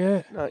passport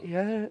yet? Not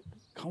yet.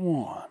 Come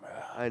on, man.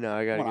 I know.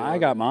 I gotta. Come on, I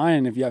got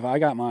mine. If I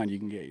got mine, you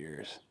can get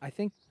yours. I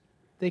think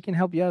they can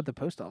help you out at the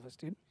post office,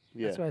 dude.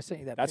 Yeah. That's why I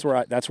sent you that. That's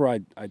picture. where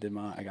I did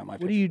mine. I got my.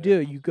 What do you do?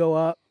 You go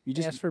up. You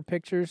just ask for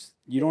pictures.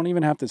 You don't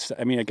even have to.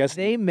 I mean, I guess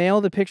They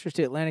mail the pictures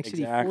to Atlantic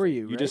City exactly. for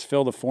you. You right? just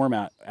fill the form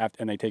out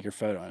and they take your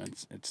photo and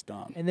it's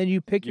done. and then you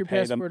pick your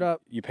pay them- passport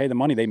up. You pay the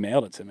money. They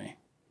mailed it to me.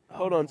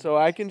 Hold on. So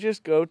I can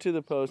just go to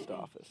the post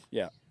office.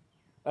 Yeah.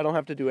 I don't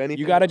have to do anything.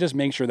 You got to just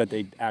make sure that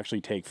they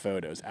actually take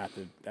photos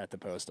at the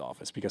post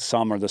office because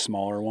some are the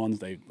smaller ones.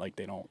 They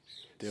don't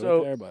do So,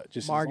 it there, but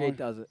just as Margate long-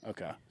 does it.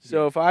 Okay.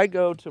 So if I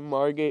go to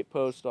Margate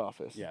post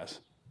office,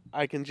 Yes.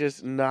 I can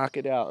just knock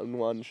it out in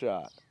one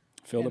shot.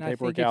 Fill And the I think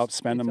paperwork it's- out,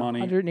 spend the it's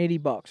money.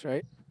 $180,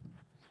 right?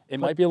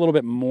 It might be a little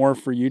bit more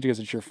for you because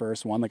it's your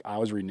first one. Like I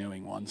was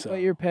renewing one, so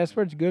But your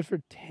passport's good for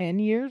 10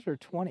 years or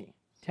 20?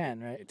 10,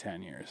 right?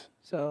 10 years.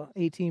 So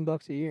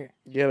 $18 a year.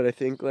 Yeah, but I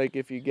think like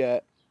if you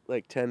get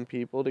like 10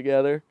 people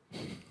together,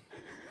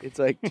 it's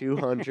like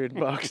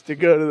 $200 to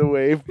go to the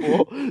wave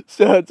pool.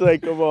 So it's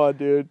like, come on,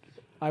 dude.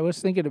 I was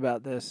thinking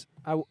about this,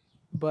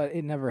 but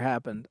it never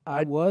happened.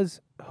 I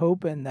was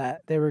hoping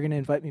that they were going to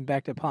invite me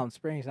back to Palm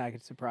Springs and I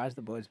could surprise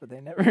the boys, but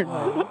they never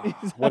invited me.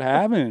 So What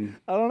happened?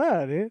 I don't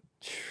know, dude.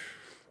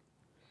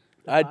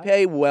 I'd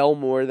pay well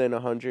more than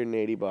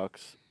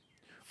 $180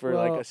 for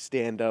like Well, a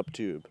stand-up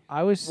tube.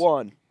 I was.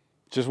 One,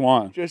 Just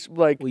one. just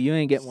like Well, you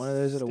ain't getting one of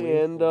those at a wave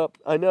stand pool. up.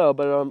 I know,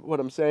 but what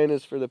I'm saying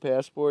is for the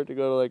passport to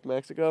go to like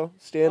Mexico,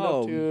 stand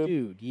Oh, up tube,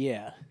 dude,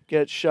 yeah.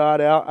 get shot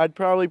out. I'd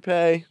probably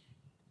pay.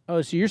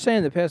 Oh, so you're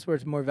saying the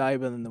passport's more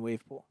valuable than the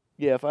wave pool?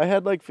 Yeah, if I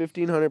had like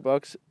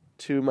 $1,500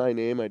 to my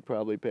name, I'd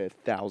probably pay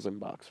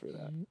 $1,000 for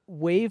that.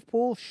 Wave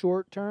pool,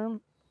 short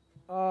term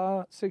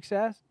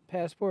success.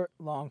 Passport,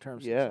 long term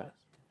Yeah. success.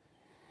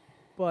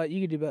 But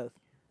you could do both.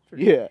 For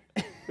Yeah,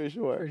 for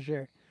sure. For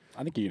sure.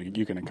 I think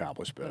you can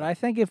accomplish both. But I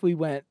think if we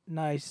went a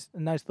nice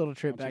little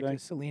trip Don't you back to think?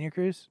 Salina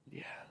Cruise,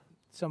 Yeah.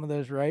 some of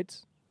those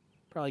rights,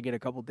 probably get a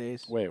couple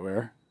days. Wait,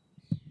 where?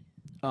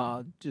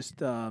 Just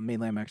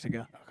mainland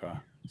Mexico. Okay.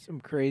 Some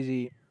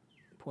crazy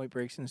point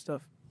breaks and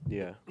stuff.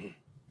 Yeah.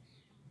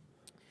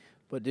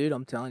 But dude,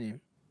 I'm telling you,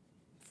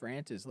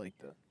 France is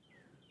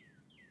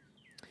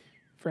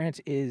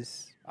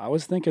I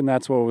was thinking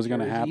that's what was going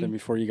to Jersey. happen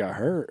before you got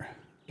hurt.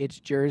 it's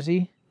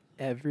Jersey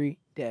every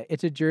day.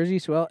 It's a Jersey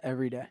swell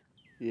every day.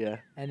 Yeah.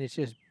 And it's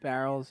just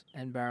barrels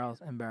and barrels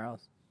and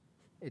barrels.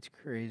 It's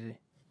crazy.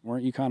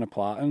 Weren't you kind of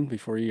plotting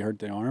before you hurt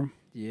the arm?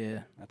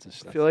 Yeah. I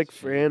feel like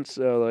France,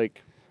 though,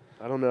 like,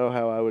 I don't know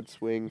how I would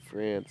swing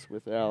France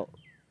without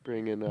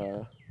bringing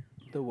The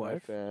my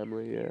wife.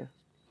 family. Yeah.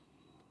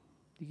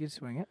 You could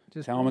swing it.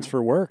 Just Tell them bring it's it.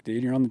 for work,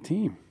 dude. You're on the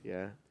team.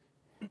 Yeah.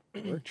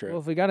 Work trip.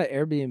 Well, if we got an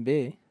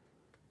Airbnb,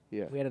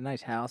 Yeah. we had a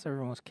nice house,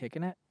 everyone was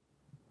kicking it.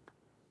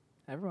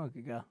 Everyone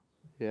could go.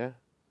 Yeah.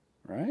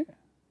 Right?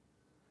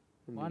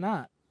 Why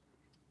not?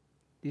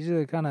 These are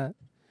the kind of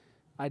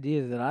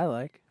ideas that I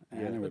like.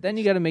 Yeah. But then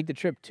you got to make the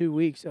trip 2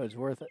 weeks, so it's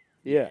worth it.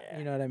 Yeah.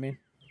 You know what I mean?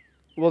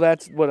 Well,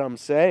 that's what I'm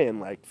saying.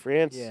 Like,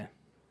 France, Yeah.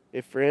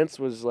 if France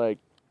was like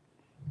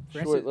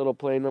France short is- little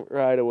plane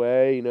ride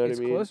away, you know It's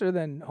what I mean? closer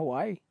than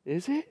Hawaii.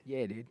 Is it?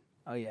 Yeah, dude.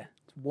 Oh, yeah.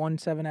 It's 1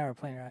 7-hour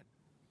plane ride.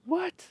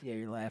 What? Yeah,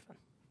 you're laughing.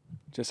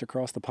 Just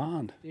across the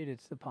pond. Dude,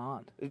 it's the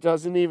pond. It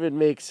doesn't even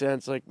make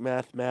sense, like,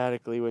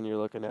 mathematically when you're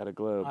looking at a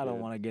globe. I don't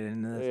dude. want to get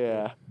into this.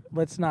 Yeah. dude.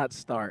 Let's not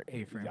start,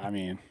 Ephraim. I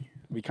mean,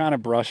 we kind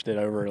of brushed it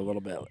over a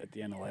little bit at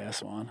the end of the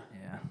last one.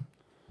 Yeah.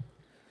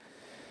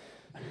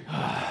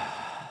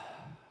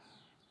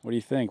 What do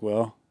you think,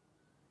 Will?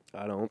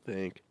 I don't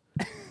think.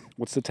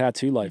 What's the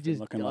tattoo life been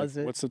just looking like? does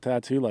it. What's the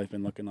tattoo life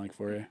been looking like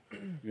for you?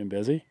 You been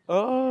busy?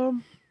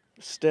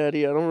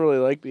 Steady. I don't really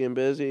like being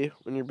busy.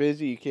 When you're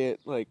busy, you can't,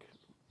 like,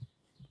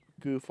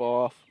 goof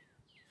off.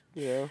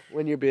 You know?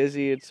 When you're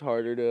busy, it's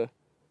harder to,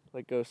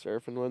 like, go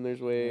surfing when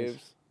there's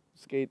waves,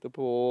 skate the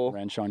pool.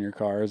 Wrench on your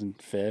cars and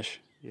fish.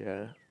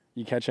 Yeah.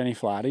 You catch any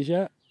flatties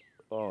yet?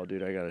 Oh,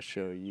 dude, I gotta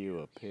show you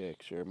a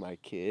picture of my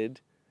kid.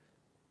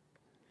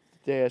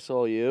 The day I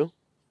saw you,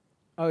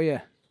 Oh,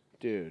 yeah.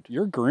 dude.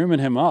 You're grooming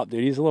him up,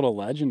 dude. He's a little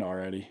legend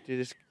already.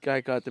 Dude, this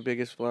guy caught the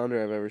biggest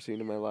flounder I've ever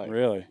seen in my life.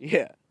 Really?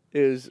 Yeah.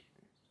 It was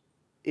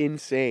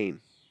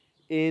insane.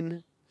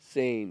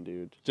 Insane,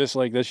 dude. Just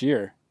like this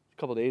year. A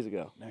couple days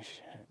ago. No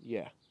shit.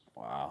 Yeah.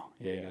 Wow.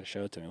 Yeah, you gotta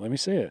show it to me. Let me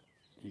see it.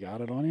 You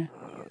got it on you?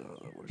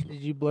 Did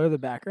you blur the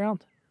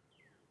background?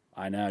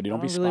 I know. Dude, don't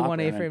I be don't really want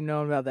spot-burning. Ephraim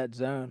knowing about that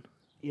zone.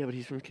 Yeah, but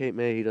he's from Cape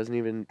May. He doesn't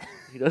even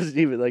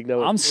like know.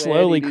 I'm what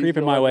slowly planet he's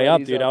creeping my going way when up,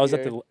 he's dude. I was at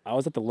here.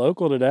 the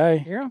local today.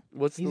 Here?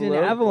 What's He's the in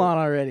local? Avalon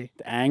already.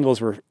 The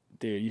angles were,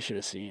 dude. You should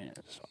have seen it.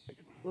 It's fucking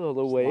Well,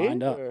 the Just wave.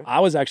 lined up. or- I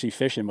was actually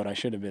fishing, but I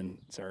should have been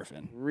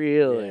surfing.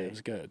 Really? Yeah, it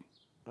was good.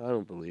 I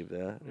don't believe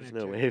that. There's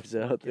no check waves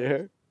this out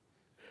there.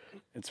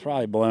 It's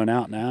probably blown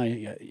out now.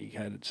 You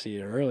had to see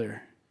it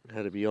earlier.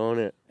 Had to be on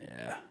it.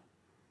 Yeah.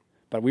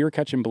 But we were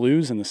catching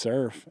blues in the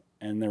surf,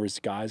 and there was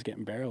guys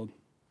getting barreled.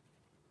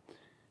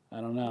 I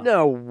don't know.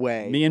 No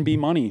way. Me and B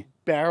Money.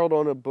 Barreled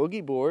on a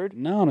boogie board.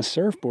 No, on a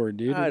surfboard,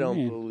 dude. What I do you don't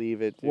mean?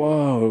 believe it, dude.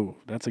 Whoa,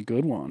 that's a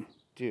good one.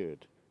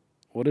 Dude,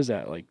 What is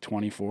that, like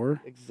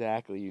 24?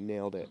 exactly. You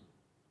nailed it.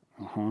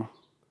 Uh-huh.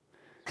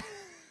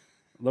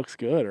 Looks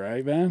good,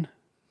 right, Ben?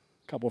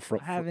 Couple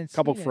I haven't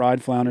couple seen it.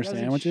 fried flounder He doesn't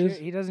sandwiches.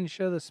 He doesn't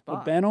show the But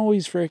spot. Ben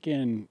always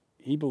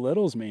he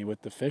belittles me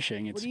with the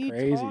fishing. It's what are you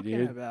crazy, talking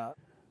dude. about?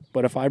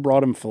 But if I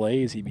brought him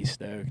fillets, he'd be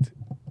stoked.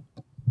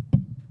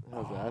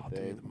 How's that dude,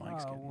 thing? the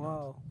mic's Oh, getting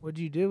whoa. What'd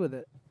you do with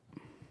it?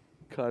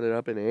 Cut it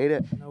up and ate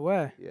it. No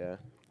way. Yeah.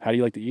 How do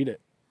you like to eat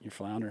it? Your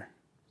flounder.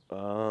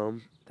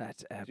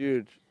 That's epic.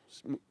 Dude,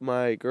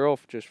 my girl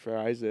just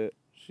fries it.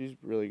 She's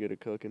really good at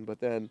cooking. But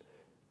then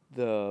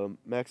the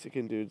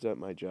Mexican dudes at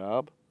my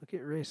job, Look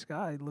at Ray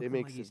Scott. they Looking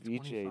make like he's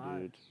ceviche, 25.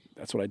 dude.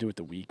 That's what I do with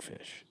the weak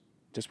fish.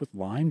 Just with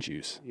lime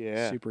juice.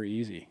 Yeah. Super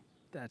easy.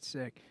 That's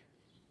sick.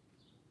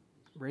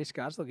 Ray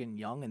Scott's looking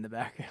young in the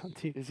background,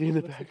 too. Is he in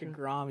the Looks like a background?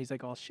 Grom. He's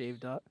like all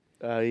shaved up.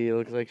 He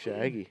looks like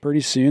Shaggy.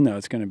 Pretty soon though,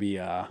 it's gonna be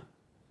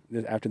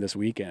after this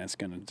weekend,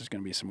 there's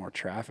gonna be some more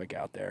traffic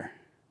out there.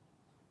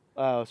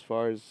 Oh, as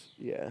far as,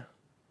 yeah.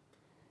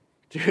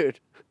 Dude,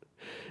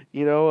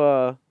 you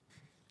know,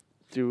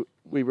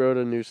 we wrote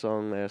a new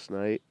song last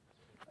night.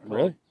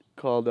 Really?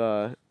 Called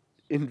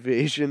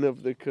Invasion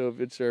of the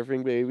COVID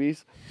Surfing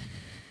Babies.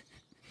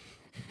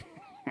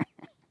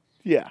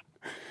 Yeah.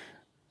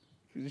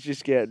 It's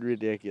just getting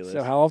ridiculous.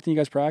 So how often you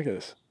guys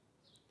practice?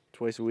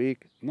 Twice a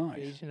week? Nice.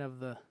 Invasion of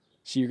the.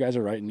 So you guys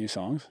are writing new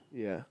songs?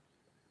 Yeah.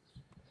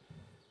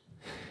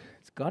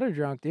 It's gutter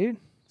drunk, dude.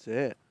 That's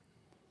it.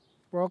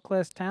 World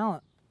class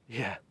talent.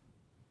 Yeah.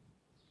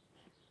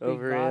 Big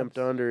Overamped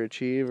vibes.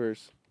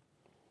 underachievers.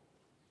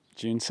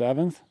 June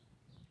 7th?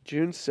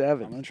 June I'm 7th.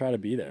 gonna try to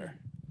be there.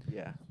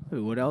 Yeah.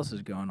 Ooh, what else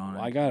is going on?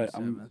 Well, on I got it.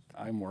 June 7th?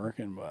 I'm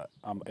working, but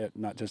I'm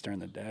not just during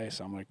the day,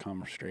 so I'm gonna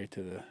come straight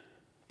to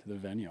the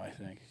venue. I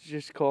think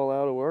Just call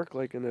out of work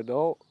like an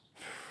adult.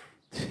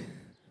 it's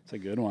a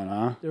good one,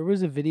 huh? There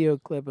was a video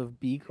clip of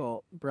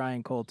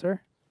Brian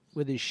Coulter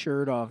with his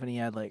shirt off, and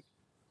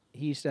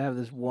he used to have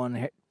this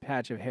one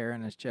patch of hair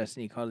on his chest,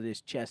 and he called it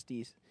his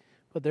chesties.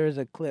 But there's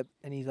a clip,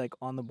 and he's like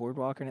on the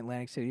boardwalk in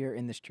Atlantic City or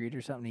in the street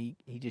or something.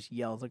 He just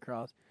yells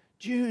across,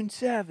 June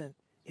 7th,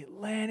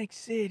 Atlantic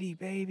City,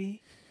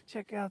 baby.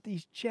 Check out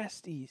these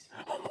chesties.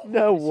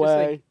 No It's just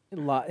way.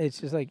 It's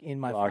just like in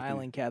my Locked in.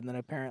 filing cabinet,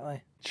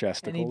 apparently.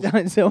 Chesticles.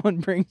 Anytime someone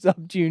brings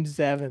up June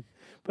 7th.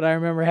 But I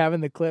remember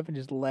having the clip and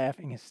just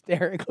laughing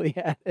hysterically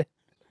at it.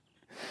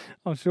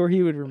 I'm sure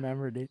he would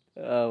remember, dude.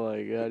 Oh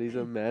my God, he's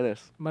a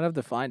menace. Might have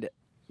to find it.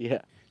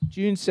 Yeah.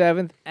 June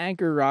 7th,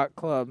 Anchor Rock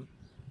Club.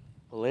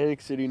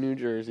 Atlantic City, New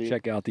Jersey.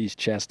 Check out these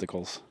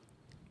chesticles.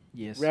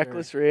 Yes,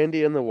 Reckless sir.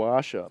 Randy and the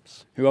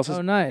Wash-Ups. Who else is?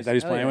 Oh, nice. Is that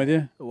who's Hell playing yeah. with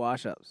you? The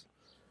Wash-Ups.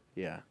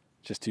 Yeah.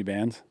 Just two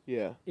bands.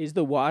 Yeah. Is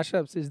the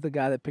Wash-Ups is the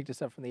guy that picked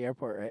us up from the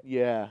airport, right?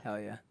 Yeah. Hell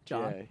yeah.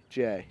 John?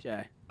 Jay.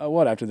 Jay. Oh,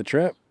 what? After the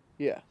trip?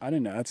 Yeah. I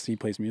didn't know. He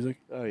plays music.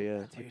 Oh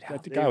yeah. Dude, how,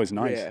 The guy was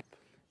nice. Rip.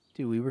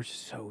 dude, we were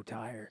so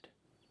tired.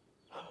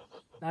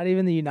 Not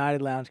even the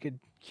United Lounge could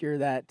cure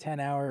that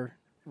 10-hour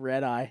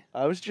red eye.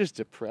 I was just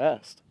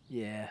depressed.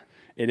 Yeah.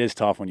 It is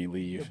tough when you The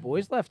leave.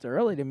 boys left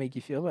early to make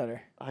you feel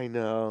better. I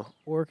know.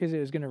 Or because it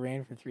was going to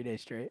rain for 3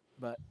 days straight.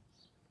 But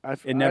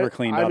It never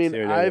cleaned I up, mean, too,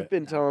 did I've it?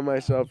 been telling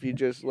myself you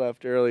just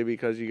left early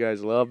because you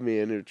guys love me,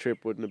 and the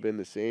trip wouldn't have been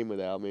the same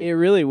without me. it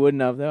really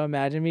wouldn't have, though.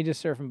 Imagine me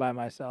just surfing by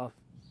myself.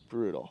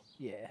 Brutal.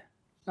 Yeah.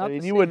 I Not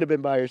mean, the you same. wouldn't have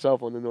been by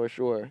yourself on the North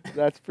Shore.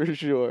 That's for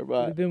sure. Would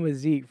But have been with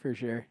Zeke for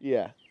sure.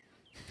 yeah.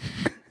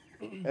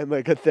 And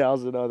like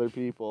 1,000 other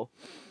people.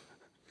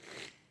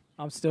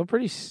 I'm still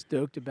pretty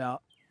stoked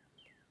about.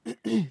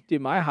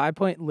 Dude, my high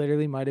point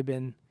literally might have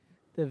been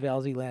the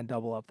Velzy Land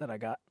double up that I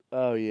got.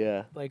 Oh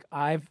yeah. Like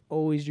I've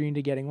always dreamed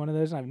of getting one of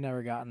those, and I've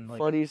never gotten like.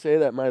 Funny you say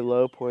that. My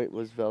low point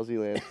was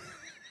Velzyland.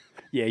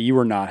 Yeah, you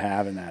were not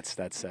having that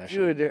session.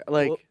 Dude,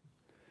 like, Well,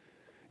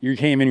 You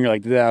came in, you're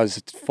like, that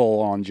was full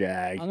on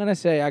jag. I'm gonna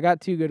say I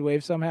got 2 good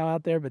waves somehow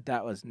out there, but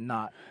that was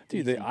not.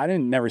 Dude, easy. I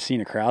didn't never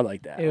seen a crowd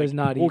like that. It was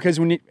not Well, easy.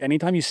 because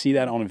anytime you see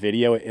that on a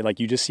video, like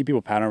you just see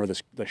people patting over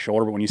the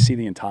shoulder, but when you see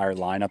the entire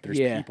lineup, there's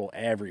Yeah. people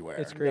everywhere.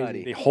 It's crazy.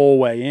 Nutty. The whole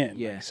way in.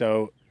 Yeah.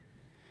 So,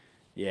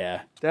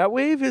 yeah. that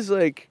wave is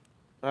like,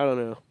 I don't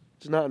know.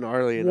 It's not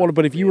gnarly enough. Well,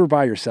 but if for you me. were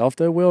by yourself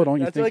though, Will, don't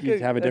you That's think like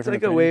you'd have a that's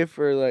different like a opinion? wave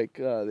for like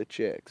the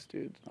chicks,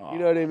 dude. You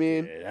know what I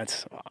mean? Dude,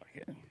 that's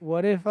fucking.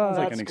 What if? Sounds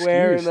like Not an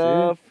square excuse, dude.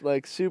 enough,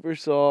 like super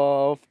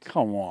soft.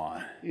 Come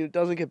on. It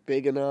doesn't get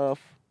big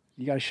enough.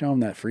 You got to show them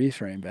that freeze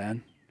frame,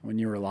 Ben, when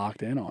you were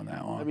locked in on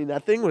that one. I mean,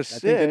 that thing was that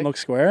thing sick. didn't look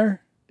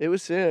square? It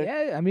was sick.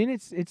 Yeah, I mean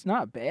it's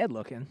not bad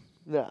looking,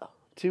 No,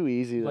 too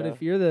easy though. but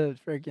if you're the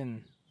freaking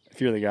If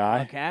you're the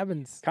guy.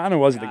 cabins, Kind of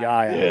was the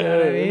guy. you know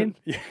what I Yeah. mean?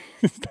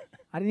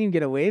 I didn't even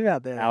get a wave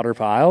out there. Outer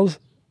piles?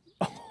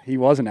 He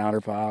was an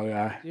outer pile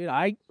guy.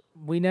 Dude,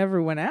 we never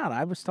went out.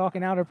 I was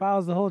talking outer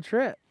piles the whole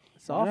trip.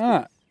 Why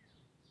not?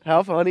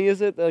 How funny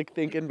is it, like,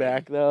 thinking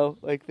back, though?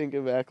 Like,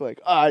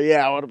 oh,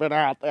 yeah, I would have been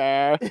out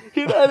there.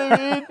 You know what I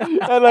mean?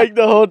 And, like,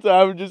 the whole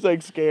time, I'm just,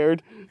 like,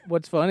 scared.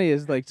 What's funny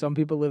is, like, some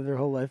people live their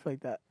whole life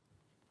like that.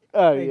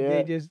 Oh, Like,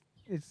 yeah.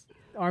 it's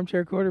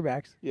armchair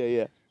quarterbacks.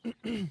 Yeah.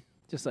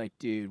 Just like,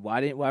 dude,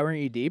 why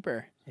weren't you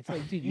deeper? It's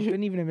like, dude, you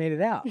couldn't even have made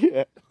it out.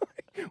 Yeah.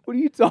 What are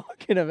you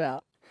talking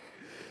about?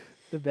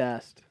 The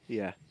best.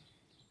 Yeah.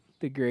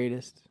 The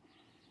greatest.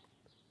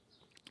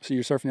 So you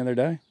were surfing the other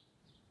day?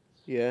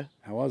 Yeah.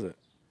 How was it?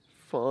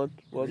 Fun.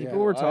 Wasn't People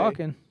were it?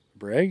 talking.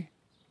 Brig?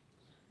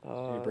 You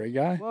a Brig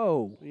guy?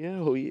 Whoa. Yeah,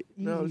 no, Easy,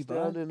 it's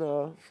down bud.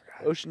 in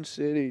Ocean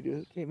City,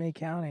 dude. Cape May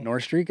County.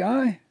 North Street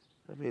guy?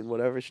 I mean,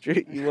 whatever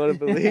street you want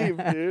to believe,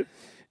 dude.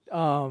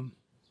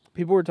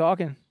 People were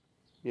talking.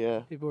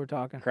 Yeah. People were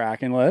talking.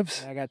 Cracking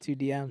lips? I got 2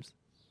 DMs.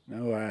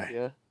 No way.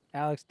 Yeah.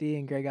 Alex D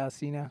and Greg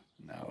Alcino.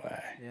 No way.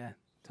 Yeah.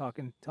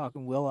 Talking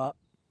Will up,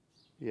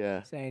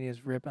 Yeah. saying he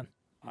was ripping.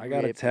 I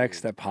got a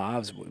text that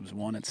Pavs was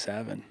 1 at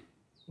 7.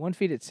 1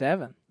 feet at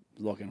 7.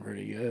 Looking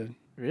pretty good.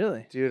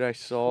 Really? Dude, I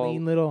saw.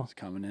 Clean little It's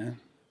coming in.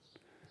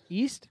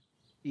 East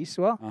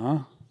swell. Uh-huh.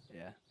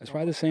 Yeah. That's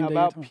probably the same How day.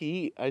 about you're talking-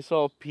 Pete? I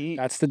saw Pete.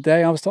 That's the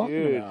day I was talking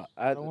Dude, about.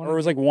 I Or it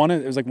was like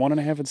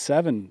 1.5 at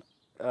 7.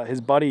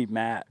 His buddy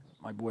Matt,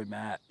 my boy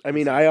Matt. mean,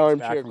 he's I back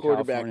armchair from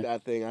quarterback California.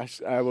 that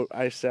thing.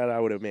 I said I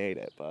would have made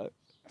it, but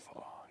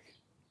Fuck.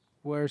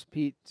 Where's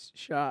Pete's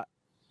shot?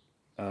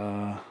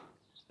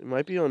 it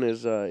might be on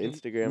his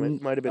Instagram.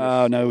 It might have been.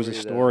 Oh no, it was a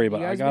story, You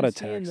but I guys got been a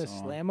seeing text. the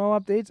on. Slammo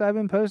updates I've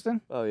been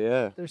posting? Oh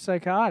yeah, They're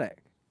psychotic.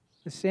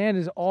 The sand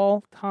is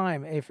all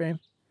time A-frame.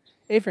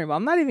 A-frame.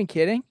 I'm not even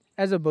kidding.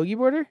 As a boogie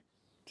boarder,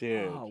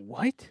 dude.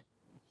 what?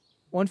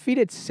 1 feet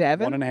at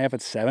 7? 1.5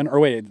 at 7. Or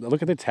wait,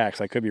 look at the text.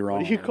 I could be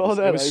wrong. What do you It call was-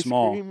 that? It was Ice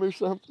small. cream or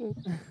something?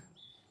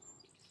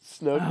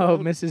 Snow Oh,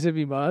 cone?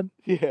 Mississippi mud.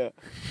 Yeah.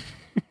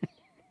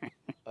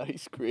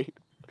 Ice cream.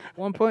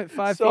 1.5 feet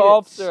at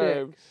Soft 6.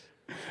 serve.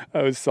 Oh,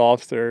 it was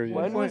soft serve. yeah.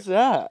 When was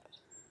that?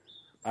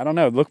 I don't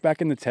know. Look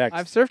back in the text.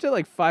 I've surfed at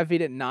like 5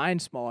 feet at 9,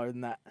 smaller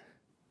than that.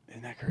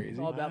 Isn't that crazy? It's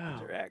all about Wow.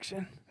 the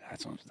direction.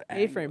 That's on the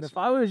A-frame. angles. If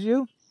I was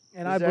you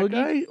and I Is that boogie,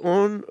 guy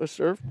on a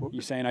surfboard?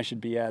 You saying I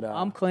should be at?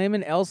 I'm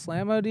claiming El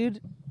Slammo,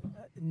 dude.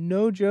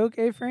 No joke,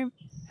 A-frame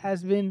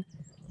has been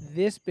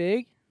this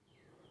big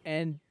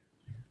and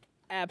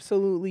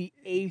absolutely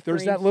A-frame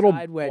There's that little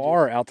side wedges.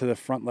 bar out to the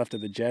front left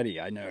of the jetty.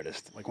 I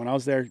noticed. Like when I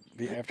was there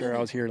after I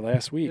was here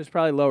last week. It was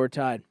probably lower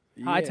tide.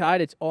 High Yeah.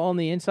 tide, it's all on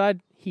the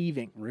inside,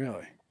 heaving.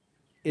 Really?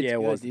 It's yeah, it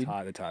good, was dude. the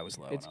tide. The tide was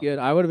low. It's enough. good.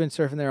 I would have been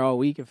surfing there all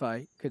week if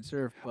I could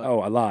surf. But Oh,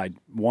 I lied.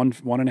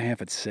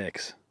 1.5 at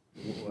 6.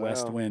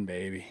 West Wow. wind,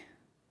 baby.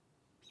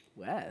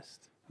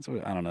 West. That's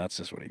what I don't know. That's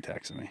just what he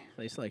texted me.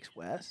 Place like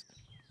West.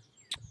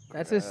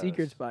 That's a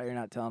secret spot you're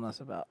not telling us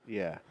about,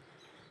 Yeah.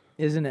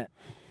 isn't it?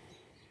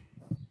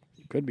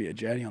 Could be a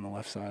jetty on the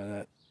left side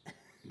of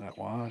that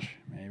wash,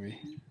 maybe.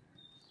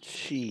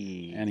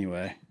 Gee.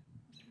 Anyway.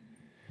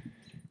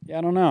 Yeah,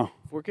 I don't know.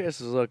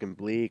 Forecast is looking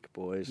bleak,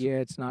 boys. Yeah,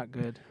 it's not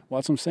good. Well,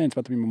 that's what I'm saying. It's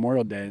about to be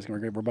Memorial Day.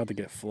 We're about to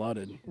get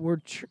flooded.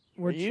 We're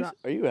Are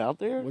you out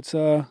there? What's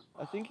I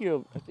think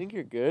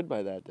you're good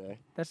by that day.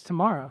 That's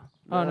tomorrow.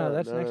 Oh no,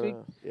 that's next week.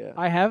 No. Yeah.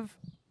 I have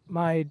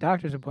my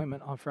doctor's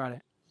appointment on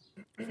Friday.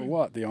 for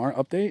what? The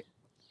update?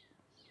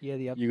 Yeah,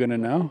 the You gonna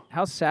know?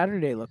 How's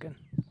Saturday looking?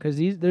 Because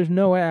there's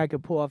no way I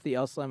could pull off the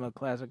El Slammo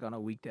Classic on a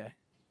weekday.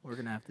 We're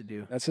gonna have to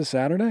do. That's a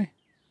Saturday?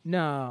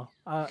 No,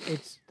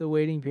 it's the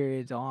waiting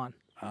period's on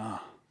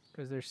Ah.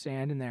 because there's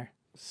sand in there.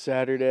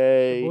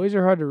 Saturday. Boys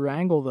are hard to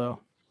wrangle though.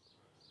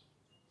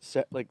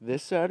 Like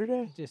this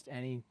Saturday? Just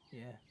any,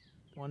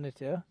 1 to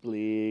 2,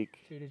 Bleak.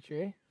 2 to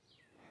 3.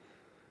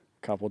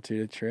 Couple to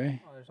the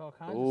tree. Oh, there's all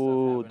kinds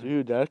Oh, of stuff happening.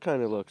 dude, that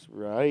kind of looks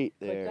right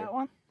Like there. that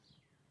one.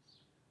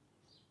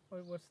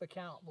 What's the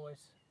count, boys?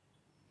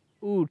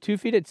 Ooh, 2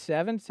 feet at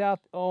 7 south.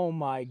 Oh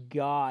my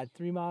God,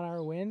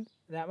 3-mile-an-hour wind.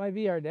 That might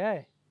be our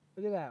day.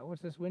 Look at that.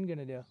 What's this wind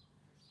gonna do?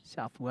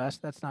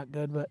 Southwest. That's not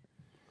good, but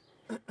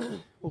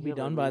we'll be Yeah,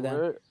 done but by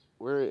then.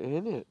 We're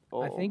in it.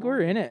 I think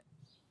we're in it.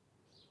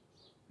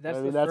 That's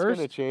I mean, the that's first.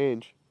 gonna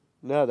change.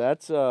 No,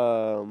 that's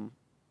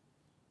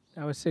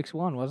That was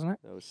 6-1, wasn't it?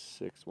 that was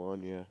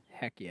 6-1. Yeah.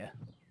 Heck yeah.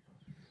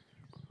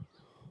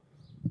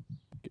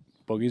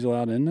 Boogie's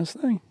allowed in this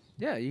thing?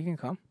 Yeah, you can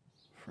come.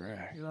 Frick.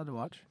 You're allowed to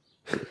watch.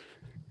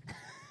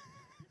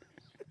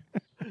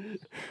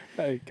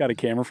 Hey, got a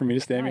camera for me to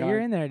stand Nah, behind? you're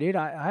in there, dude.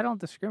 I don't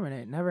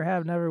discriminate. Never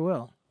have, never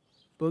will.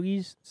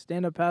 Boogies,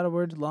 stand-up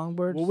paddleboards,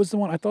 longboards. What was the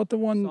one? I thought the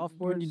one when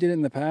Softboards. you did it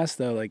in the past,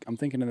 though. Like I'm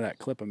thinking of that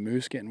clip of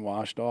Moose getting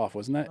washed off.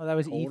 Wasn't that? Oh, that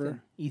was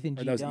colder? Ethan. Ethan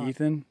G. Or that was Dunn.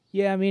 Ethan.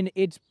 Yeah, I mean,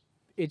 it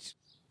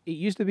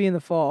used to be in the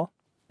fall,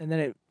 and then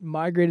it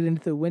migrated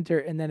into the winter,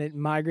 and then it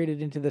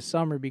migrated into the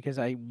summer because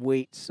I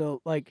wait.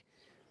 So, like,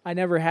 I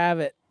never have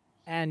it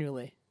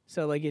annually.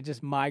 So, like, it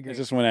just migrates.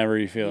 It's just whenever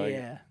you feel like.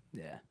 it.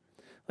 Yeah.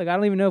 Like, I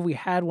don't even know if we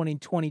had one in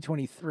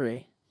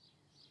 2023,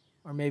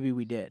 or maybe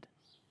we did.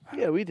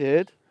 Yeah, we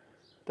did.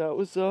 That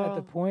was At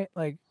the point,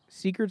 like,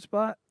 secret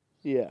spot.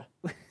 yeah.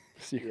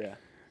 Yeah.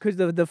 Because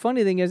the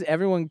funny thing is,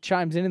 everyone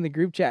chimes in the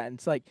group chat, and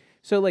it's like,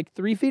 so like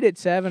 3 feet at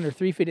 7 or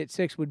 3 feet at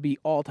 6 would be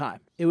all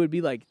time. It would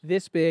be like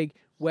this big,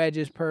 wedge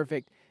is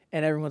perfect,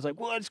 and everyone's like,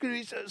 well, it's gonna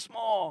be so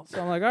small.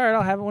 So I'm like, all right,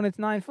 I'll have it when it's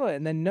 9 foot,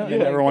 and then no, Yeah,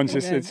 like, everyone's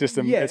and just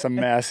then- it's a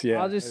mess.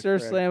 Yeah, I'll just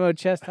surf slammo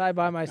chest high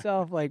by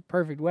myself, like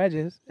perfect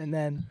wedges, and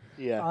then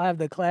Yeah. I'll have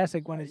the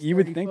classic when it's. You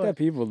would 30 think foot. that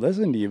people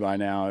listen to you by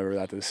now over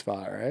at this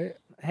spot, right?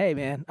 Hey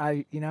man,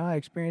 I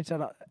experience it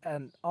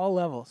at all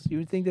levels. You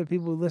would think that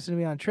people would listen to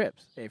me on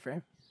trips,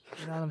 A-frame.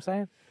 You know what I'm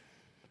saying?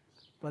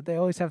 But they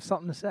always have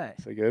something to say.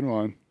 It's a good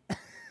one.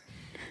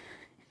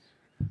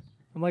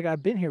 I'm like,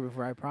 I've been here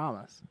before, I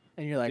promise.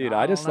 And you're like, Dude,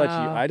 I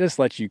I just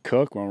let you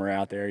cook when we're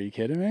out there. Are you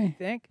kidding me?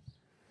 think?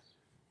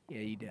 Yeah,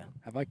 you do.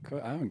 Have I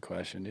haven't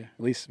questioned you. At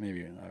least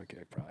maybe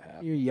okay, probably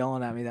have. You're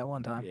yelling at me that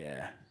one time.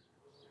 Yeah.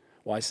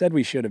 Well, I said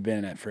we should have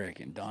been at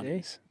frickin'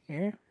 Dunny's.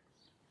 Here?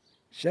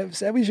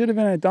 Said we should have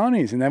been at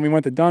Dunny's, and then we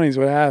went to Dunny's.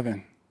 What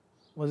happened?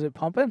 Was it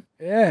pumping?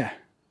 Yeah.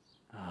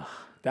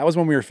 That was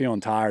when we were feeling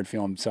tired,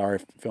 feeling sorry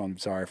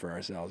for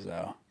ourselves,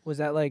 though. Was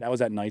that like, That was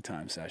that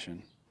nighttime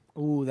session.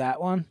 ooh,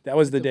 that one? That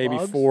was With the the day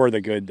bugs? before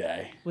the good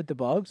day. With the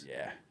bugs?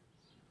 Yeah.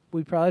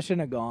 We probably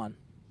shouldn't have gone.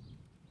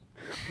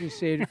 We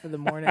saved it for the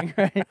morning,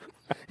 right?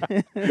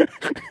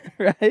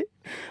 Right?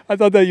 I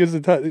thought that was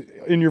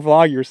in your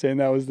vlog. You were saying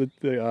that was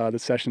the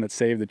session that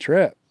saved the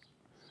trip.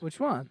 Which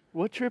one?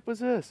 What trip was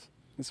this?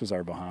 This was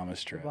our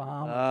Bahamas trip.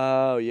 Bahamas.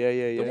 Oh, yeah.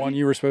 The one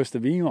you were supposed to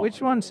be on.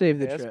 Which one saved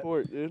the trip?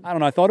 Passport, dude. I don't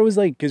know. I thought it was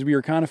like because we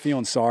were kind of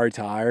feeling sorry,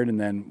 tired, and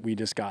then we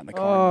just got in the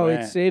car. Oh, and it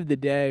went. saved the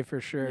day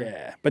for sure.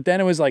 Yeah, but then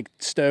it was like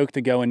stoked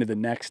to go into the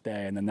next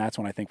day, and then that's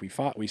when I think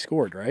we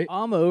scored, right?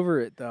 I'm over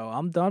it though.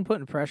 I'm done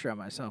putting pressure on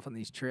myself on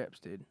these trips,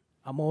 dude.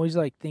 I'm always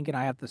like thinking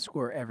I have to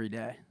score every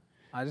day.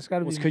 I just got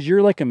to Well, it's be. because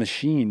you're like a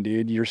machine,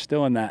 dude. You're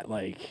still in that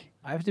like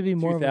I have to be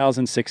more.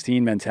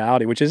 2016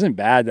 mentality, which isn't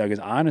bad though, because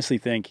I honestly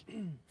think,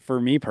 for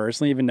me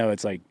personally, even though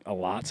it's like a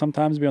lot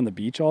sometimes to be on the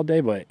beach all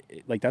day, but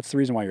like that's the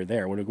reason why you're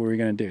there. What are we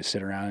gonna do?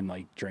 Sit around and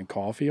like drink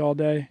coffee all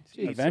day?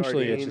 Eat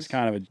Eventually, it's sardines. just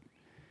kind of a.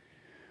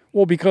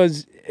 Well,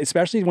 because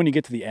especially when you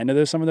get to the end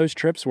of some of those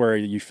trips where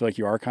you feel like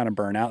you are kind of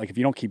burnt out, like if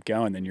you don't keep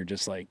going, then you're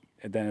just like,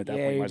 then at that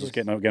Yeah, point, you you're might as well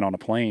just- get on a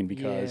plane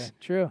because Yeah,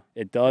 true.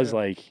 it does True.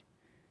 like,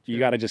 you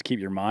got to just keep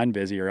your mind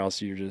busy or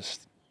else you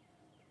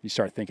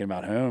start thinking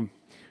about home.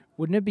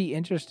 Wouldn't it be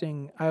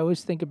interesting? I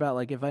always think about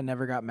like if I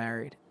never got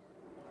married,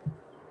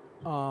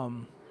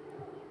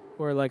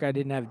 or like I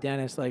didn't have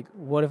Dennis. Like,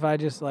 what if I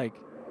just like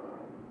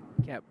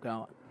kept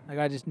going? Like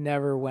I just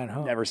never went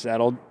home. Never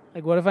settled.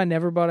 Like, what if I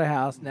never bought a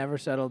house, never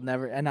settled,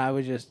 never, and I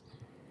was just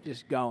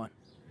going?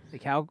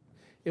 Like, how?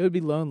 It would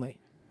be lonely,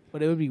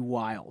 but it would be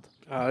wild.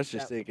 I was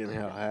just thinking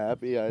how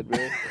happy I'd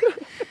be.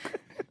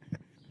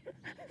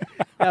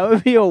 That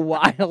would be a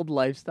wild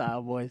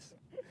lifestyle, boys.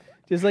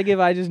 Just like if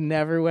I just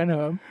never went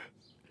home.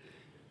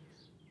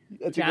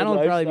 That's a good Channel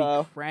would probably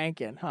lifestyle. be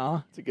cranking,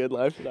 huh? It's a good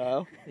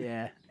lifestyle.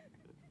 Yeah.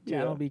 Yeah.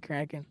 Channel be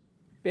cranking.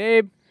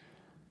 Babe.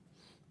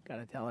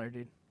 Gotta tell her,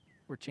 dude.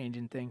 We're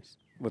changing things.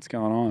 What's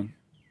going on?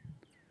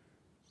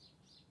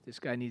 This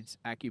guy needs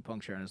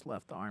acupuncture on his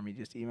left arm. He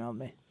just emailed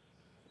me.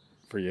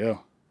 For you.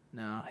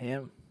 No,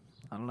 him.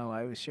 I don't know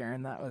why he was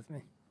sharing that with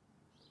me.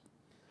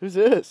 Who's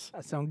this?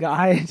 Some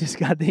guy just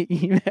got the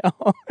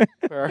email.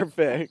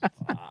 Perfect.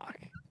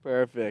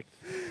 Perfect.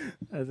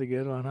 That's a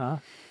good one, huh?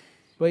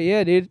 But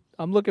yeah, dude,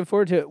 I'm looking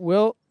forward to it.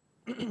 Will,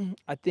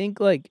 I think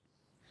like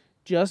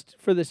just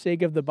for the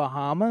sake of the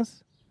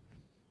Bahamas,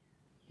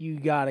 you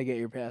gotta get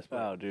your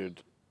passport. Oh,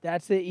 dude.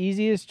 That's the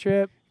easiest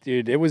trip.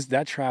 Dude,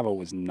 that travel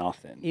was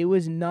nothing. It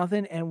was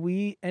nothing,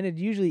 and it's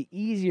usually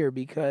easier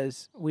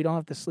because we don't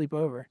have to sleep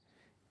over,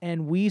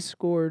 and we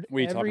scored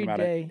We talking every about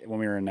day. it when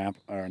we were in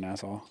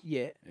Nassau.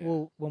 Yeah, Yeah.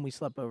 well, when we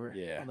slept over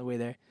Yeah. on the way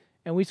there,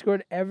 and we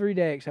scored every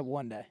day except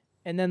one day,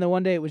 and then the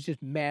one day it was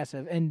just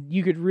massive, and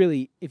you could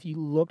really, if you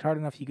looked hard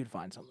enough, you could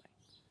find something.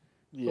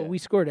 Yeah. But we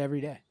scored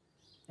every day,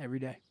 every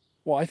day.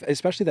 Well,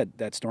 especially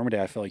that stormy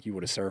day, I feel like you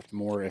would have surfed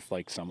more if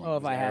like someone Oh,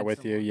 was if I there had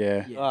with you. someone.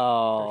 Yeah. Yeah,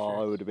 Oh,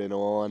 sure. I would have been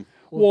on.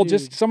 Well, dude,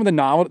 just some of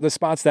the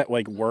spots that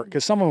like work,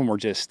 because some of them were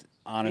just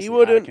honestly out of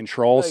wouldn't,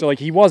 control. So like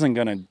he wasn't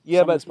gonna. Yeah,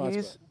 some of the but spots,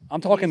 he's.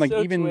 I'm talking he's like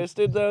so even.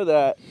 twisted though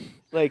that,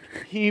 like,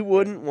 he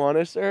wouldn't want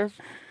to surf,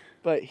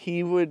 but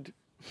he would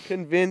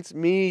convince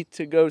me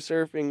to go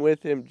surfing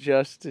with him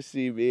just to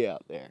see me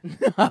out there.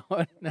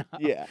 no,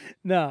 Yeah.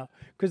 no,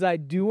 because I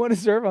do want to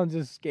surf. I'm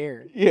just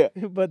scared. Yeah.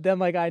 But then,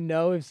 like, I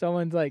know if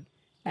someone's like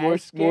More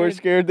as scared,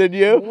 scared than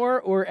you. more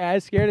or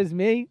as scared as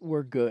me,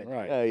 we're good.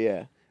 Right. Oh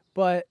yeah.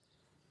 But,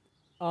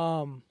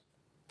 oh,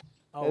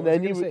 And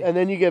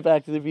then you get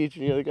back to the beach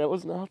and you're like, that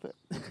was nothing.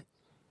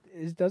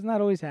 doesn't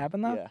that always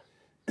happen though? Yeah.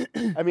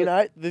 I mean,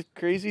 the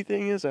crazy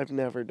thing is I've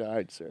never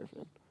died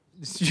surfing.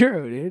 It's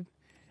true, dude.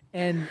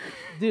 And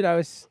dude, I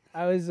was,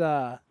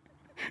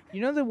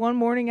 you know, the one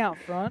morning out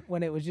front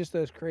when it was just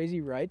those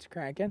crazy rights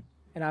cranking,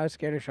 and I was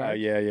scared of sharks.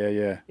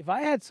 Yeah. If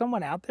I had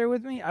someone out there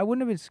with me, I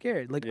wouldn't have been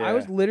scared. Like I Yeah.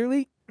 was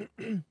literally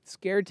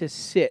scared to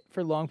sit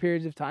for long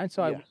periods of time.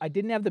 So Yeah. I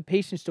didn't have the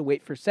patience to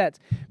wait for sets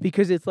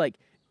because it's like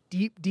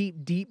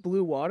deep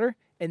blue water,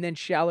 and then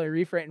shallow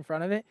reef right in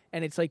front of it,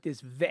 and it's like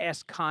this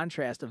vast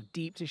contrast of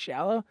deep to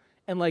shallow,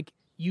 and like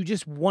you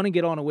just want to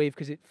get on a wave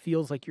because it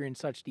feels like you're in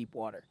such deep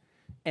water.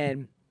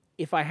 And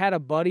if I had a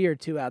buddy or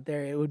two out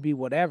there, it would be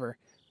whatever,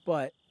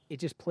 but it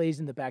just plays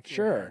in the back of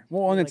your head.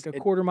 Well, and You're it's like a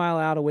quarter mile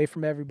out away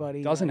from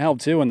everybody. Doesn't help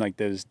too when like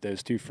those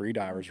two free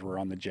divers were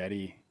on the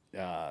jetty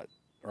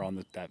or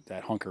on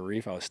that hunk of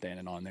reef I was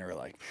standing on. They were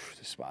like,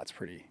 this spot's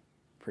pretty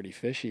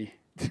fishy.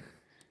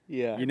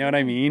 Yeah. You know what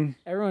I mean?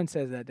 Everyone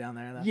says that down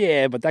there, though.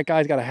 Yeah, but that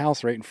guy's got a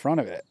house right in front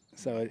of it.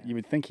 So you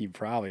would think he'd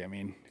probably, I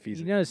mean, if he's...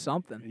 He knows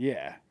something.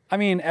 Yeah. I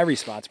mean, every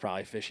spot's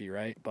probably fishy,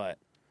 right? But,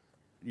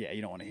 yeah,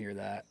 you don't want to hear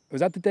that. Was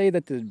that the day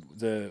that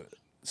the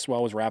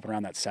swell was wrapping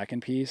around that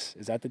second piece?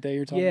 Is that the day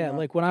you're talking about? Yeah,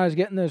 like when I was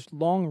getting those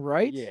long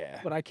rights, Yeah.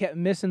 but I kept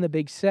missing the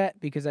big set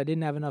because I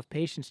didn't have enough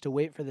patience to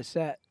wait for the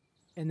set.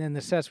 And then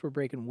the sets were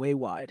breaking way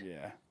wide.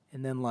 Yeah.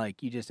 And then,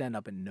 like, you just end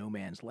up in no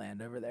man's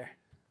land over there.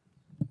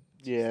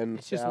 Yeah, and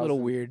It's just a little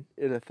weird.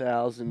 In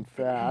 1,000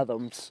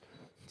 fathoms.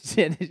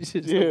 It's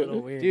just a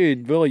little weird.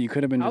 Dude, Billy, you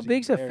could have been... How just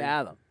big's a there.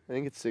 fathom? I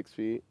think it's 6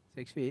 feet.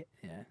 6 feet?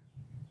 Yeah.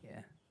 Yeah.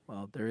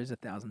 Well, there is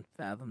 1,000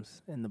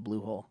 fathoms in the blue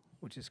hole,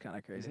 which is kind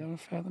of Is crazy. that what a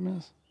fathom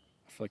is?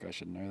 I feel like I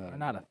should know that. Or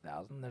not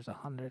 1,000. There's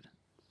 100.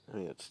 I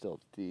mean, it's still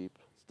deep.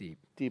 It's deep.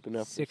 Deep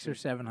enough. 600 or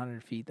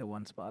 700 feet, the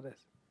one spot is.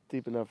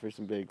 Deep enough for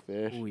some big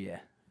fish. Oh, yeah.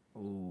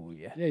 Oh,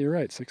 yeah. Yeah, you're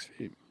right. 6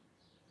 feet.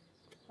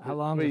 How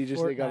long But is you a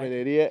just think I'm an fortnight,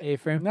 idiot?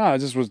 A-frame? No, it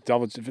just was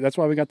double... That's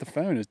why we got the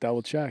phone, is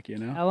double check, you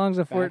know? How long's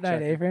a Fact fortnight,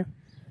 checker. A-frame?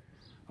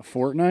 A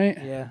fortnight?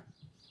 Yeah.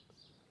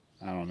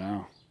 I don't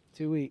know.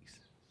 2 weeks.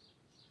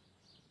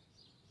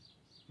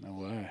 No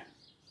way.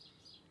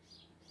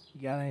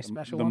 You got any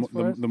special the, ones mo-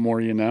 for the, us? the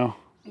more you know.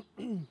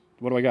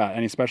 What do I got?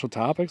 Any special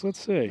topics? Let's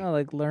see. No,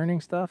 like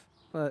learning stuff,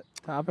 but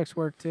topics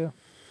work too.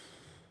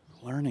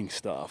 Learning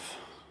stuff.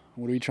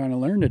 What are we trying to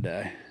learn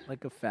today?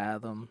 Like a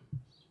fathom,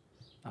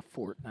 a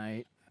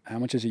fortnight, How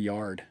much is a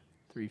yard?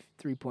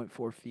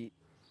 3.4 feet.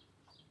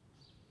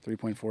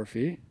 3.4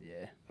 feet?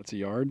 Yeah, That's a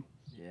yard?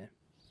 yeah.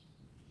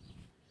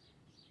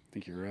 I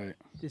think you're right.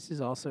 This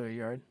is also a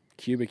yard.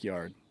 Cubic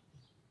yard.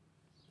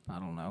 I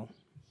don't know.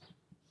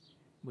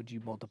 Would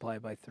you multiply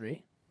it by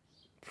 3?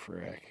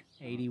 Frick.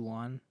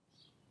 81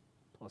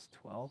 plus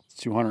 12. It's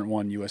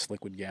 201 U.S.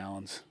 liquid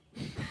gallons.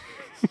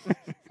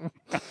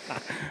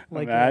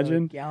 Like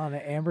Imagine. a gallon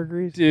of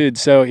ambergris. Dude,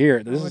 so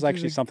here, this How is much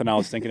actually is a- something I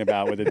was thinking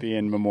about with it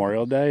being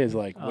Memorial Day is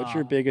like, what's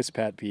your Oh. biggest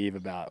pet peeve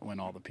about when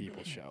all the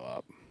people show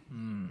up?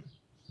 Mm.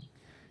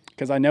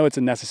 Because I know it's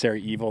a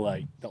necessary evil.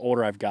 Like, the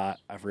older I've got,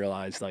 I've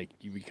realized, like,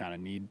 we kind of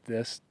need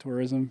this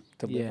tourism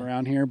to live Yeah.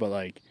 around here. But,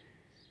 like,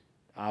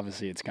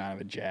 obviously it's kind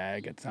of a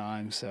jag at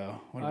times.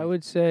 So, what do I we-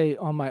 would say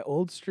on my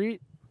old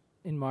street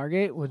in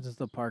Margate was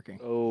the parking.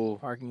 Oh,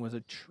 Parking was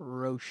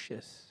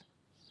atrocious.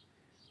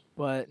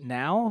 But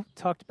now,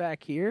 tucked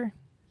back here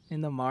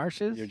in the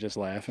marshes, You're just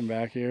laughing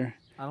back here.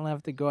 I don't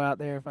have to go out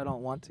there if I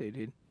don't want to,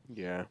 dude.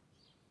 yeah.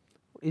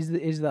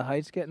 Is the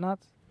heights get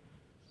nuts?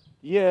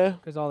 Yeah.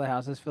 Because all the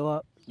houses fill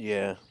up?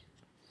 Yeah.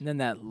 And then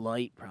that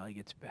light probably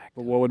gets back.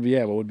 But what would be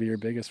your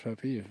biggest pet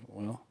peeve?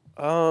 Well,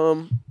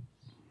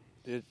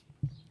 Dude,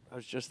 I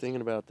was just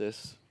thinking about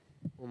this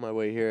on my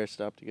way here. I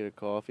stopped to get a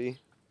coffee,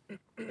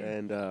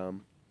 and there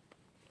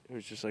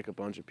was just like a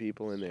bunch of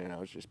people in there, and I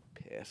was just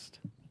pissed.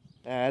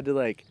 I had to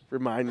like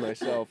remind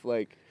myself,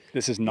 like,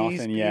 this is these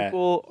nothing yet.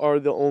 people are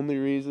the only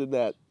reason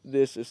that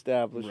this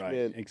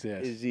establishment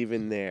exists. is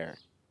even there.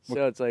 What-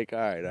 So it's like, all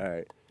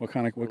right, What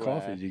coffee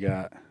Relax. did you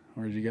got?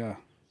 Where did you go?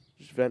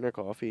 just Ventnor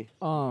coffee.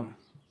 Oh,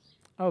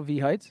 V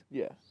Heights?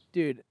 Yeah.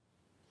 Dude,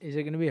 is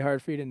it going to be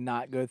hard for you to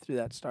not go through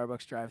that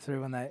Starbucks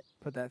drive-thru when they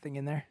put that thing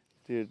in there?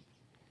 Dude,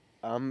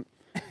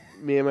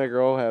 me and my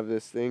girl have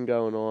this thing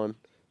going on.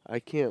 I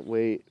can't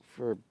wait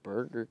for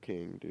Burger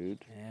King,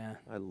 dude. Yeah.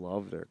 I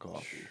love their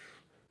coffee.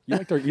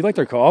 You like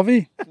their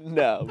coffee?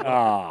 No.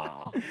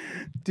 Ah,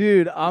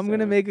 Dude, I'm going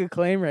to Sorry. make a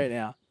claim right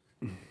now.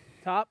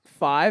 Top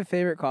 5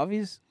 favorite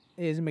coffees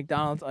is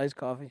McDonald's iced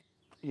coffee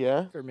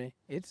Yeah? for me.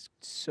 It's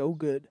so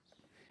good.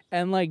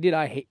 And like, dude,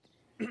 I hate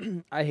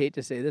I hate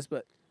to say this,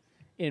 but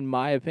in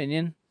my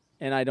opinion,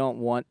 and I don't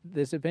want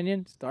this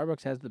opinion,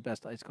 Starbucks has the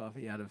best iced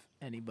coffee out of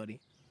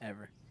anybody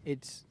ever.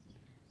 It's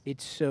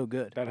so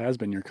good. that has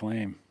been your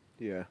claim.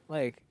 Yeah.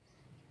 Like,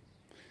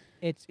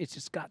 it's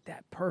just got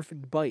that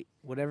perfect bite,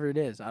 whatever it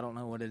is. I don't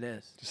know what it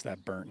is. Just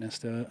that burntness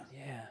to it.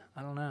 Yeah,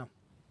 I don't know.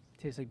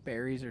 Tastes like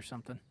berries or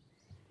something.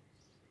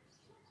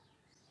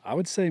 I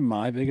would say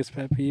my biggest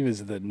pet peeve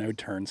is the no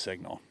turn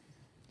signal.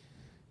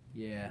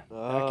 Yeah.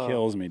 That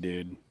kills me,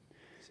 dude.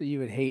 So you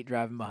would hate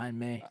driving behind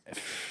me.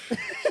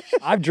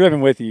 I've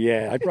driven with you,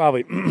 yeah. I'd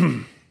probably.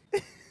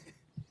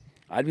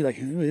 I'd be like,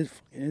 who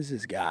is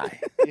this guy?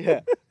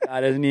 Yeah.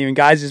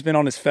 Guy's just been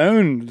on his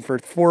phone for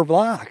 4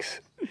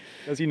 blocks.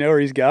 Does he know where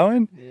he's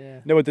going?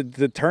 Yeah. No, but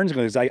the turn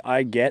signal is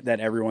I get that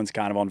everyone's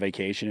kind of on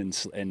vacation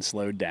and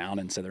slowed down,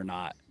 and so they're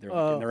like in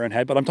their own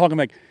head. But I'm talking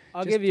like,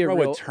 I'll just give you throw a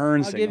real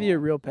turn I'll signal. give you a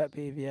real pet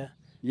peeve, yeah.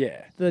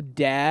 Yeah. The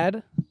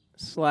dad /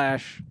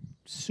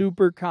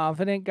 super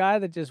confident guy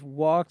that just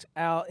walked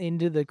out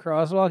into the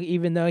crosswalk,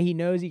 even though he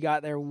knows he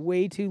got there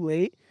way too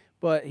late.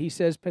 But he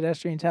says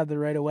pedestrians have the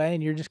right of way,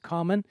 and you're just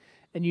coming,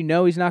 and you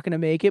know he's not going to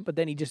make it, but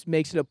then he just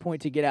makes it a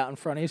point to get out in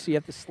front of you, so you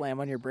have to slam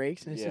on your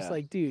brakes, and it's just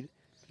like, dude,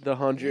 the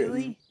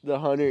really?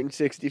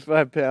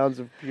 165 pounds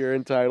of pure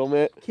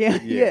entitlement.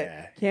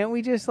 Can't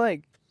we just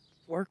like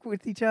work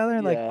with each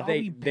other? Like, Yeah. I'll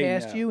They be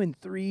past know. you in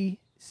 3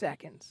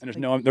 seconds. And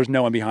Like, there's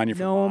no one behind you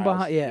for no one miles.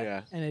 behind. Yeah.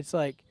 Yeah. And it's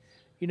like,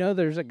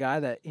 there's a guy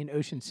that in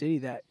Ocean City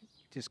that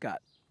just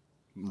got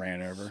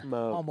Ran over.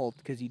 Smoke. pummeled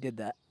because he did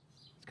that.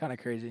 It's kind of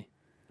crazy.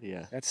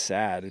 Yeah. That's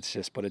sad. It's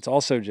just, but it's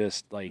also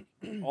just like,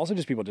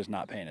 people just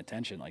not paying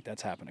attention. Like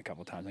that's happened a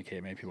couple times. Like,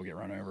 hey, maybe people get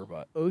run over,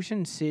 but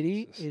Ocean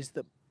City is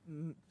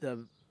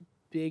the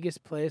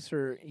biggest place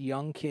for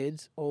young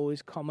kids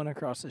always coming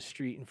across the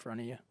street in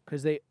front of you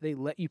because they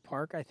let you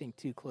park, I think,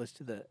 too close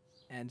to the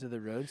ends of the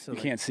road. So you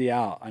like, can't see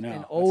out. I know. and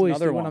That's always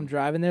another when one. I'm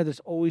driving there, there's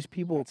always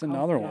people. That's coming,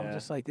 another and one. I'm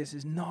just like, this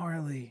is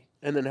gnarly.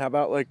 And then how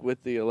about like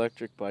with the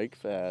electric bike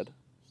fad?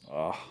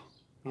 Oh,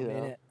 I'm You in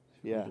know? it.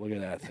 Yeah. look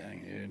at that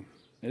thing, dude.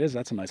 It is.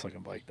 That's a nice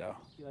looking bike, though.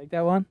 You like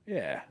that one?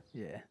 Yeah.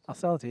 Yeah, I'll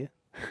sell it to you.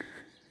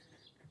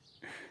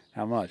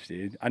 How much,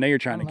 dude? I know you're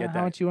trying to get How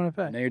that. much you want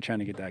to I pay? know you're trying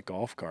to get that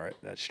golf cart,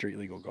 that street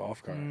legal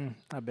golf cart.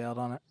 I bailed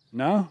on it.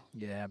 No?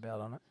 Yeah, I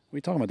bailed on it.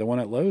 We talking about the one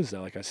at Lowe's,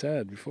 though, like I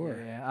said before.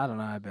 Yeah, I don't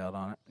know. I bailed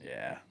on it.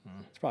 Yeah.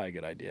 It's probably a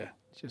good idea.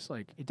 It's just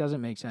like it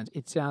doesn't make sense.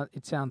 It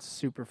sounds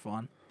super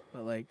fun,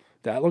 but like,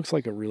 That looks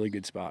like a really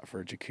good spot for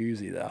a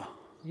jacuzzi, though.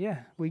 yeah,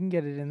 we can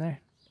get it in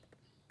there.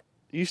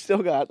 You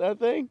still got that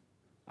thing?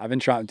 I've been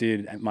trying,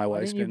 dude. And my Why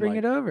wife's didn't you been bring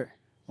like, it over?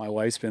 my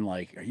wife's been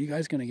like, "Are you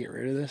guys gonna get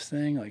rid of this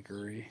thing?" Like,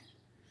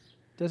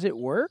 Does it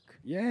work?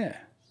 yeah.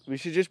 We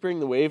should just bring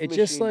the wave It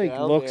machine just, like,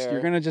 down looks- there,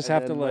 you're gonna just and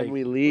have to, then like- when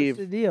we What's leave.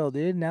 the deal,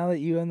 dude? Now that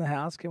you own the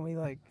house, can we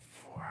like,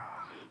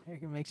 you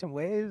can make some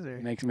waves or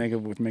Make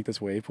this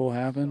wave pool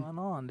happen. what's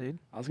going on, dude?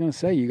 I was gonna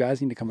say you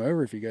guys need to come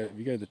over if you go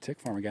to the tick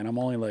farm again. I'm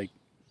only like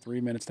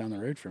 3 minutes down the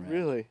road from it.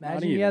 Really?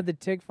 Imagine you even. had the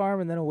tick farm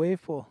and then a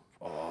wave pool.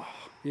 Oh,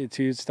 be a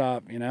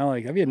 2-stop.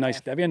 Like that'd be a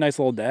nice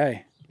little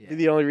day. Be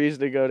the only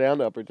reason to go down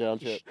to Upper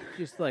Township.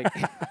 Just like,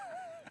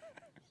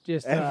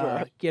 just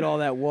Ever. get all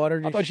that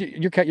water. I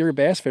Just, thought you're a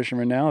bass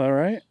fisherman now, all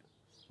right?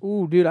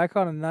 ooh, dude, I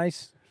caught a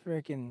nice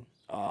freaking.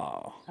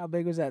 Oh, How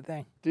big was that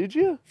thing? Did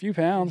you? a few In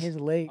pounds. his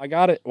lake. I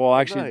got it. Well,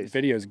 actually, Nice. the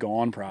video's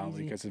gone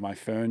probably Easy. because my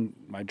phone.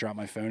 I dropped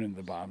my phone in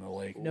the bottom of the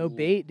lake. No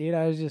bait, dude.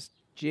 I was just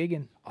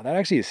jigging. Oh, that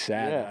actually is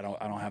sad. Yeah. That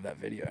I don't have that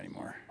video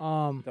anymore.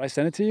 Um, Did I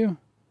send it to you?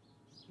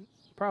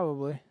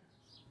 Probably.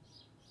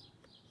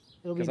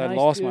 It'll be 'Cause I nice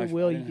lost too, my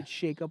Will. You phone. could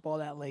shake up all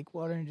that lake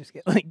water and just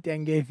get like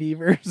dengue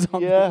fever or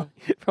something. Yeah.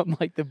 From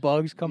like the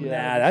bugs coming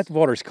Yeah, out. Nah, of that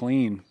water's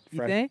clean. You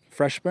Fresh, think?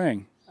 Fresh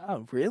spring.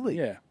 Oh, really?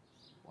 Yeah,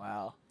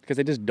 Wow. because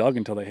they just dug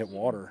until they hit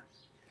water.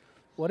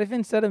 What if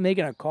instead of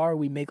making a car,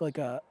 we make like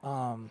a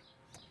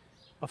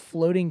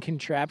floating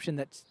contraption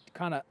that's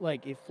kind of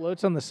like it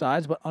floats on the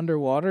sides, but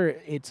underwater,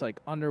 it's like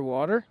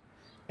underwater,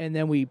 and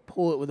then we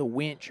pull it with a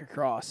winch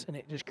across, and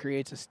it just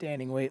creates a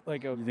standing weight.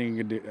 Like a, You think you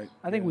could do?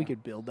 I think we yeah.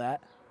 could build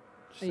that.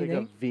 Just You like a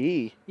think?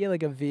 V. Yeah,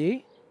 like a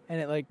V,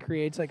 and it like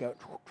creates like a.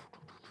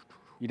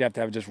 You'd have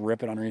to just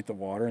rip it underneath the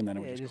water, and then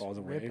it would Yeah, just cause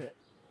a rip wave. it.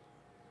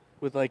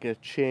 With like a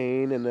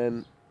chain, and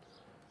then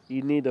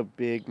you need a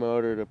big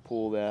motor to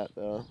pull that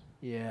though.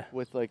 Yeah,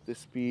 With like the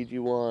speed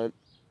you want.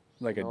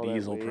 Like a All that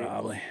diesel, weight.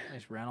 probably.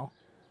 nice rental.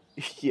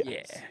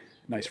 Yes.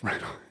 Nice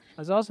rental.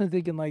 I was also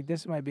thinking like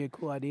this might be a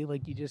cool idea.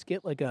 Like you just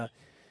get like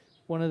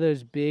one of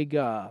those big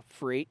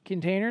freight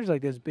containers,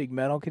 like those big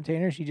metal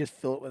containers. You just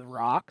fill it with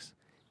rocks,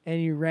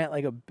 and you rent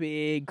like a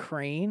big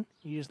crane.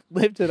 You just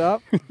lift it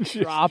up,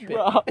 drop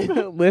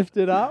it, lift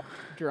it up,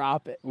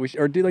 drop it.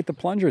 Or do like the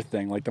plunger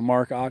thing, like the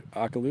Mark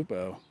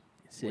Acalupo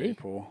See, wave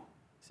pool.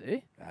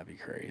 see, That'd be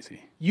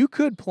crazy. you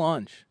could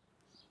plunge.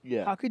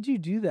 Yeah. How could you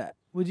do that?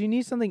 Would you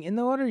need something in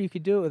the water? Or you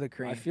could do it with a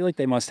crane. I feel like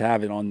they must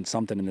have it on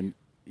something in the.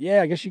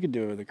 Yeah, I guess you could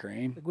do it with a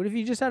crane. Like, what if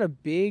you just had a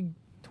big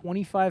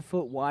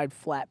 25-foot wide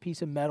flat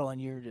piece of metal and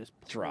you're just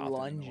Drop it in the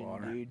plunging,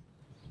 water. dude?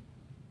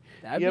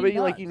 That'd Yeah, be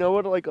but you nuts. know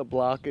what like a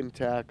block and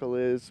tackle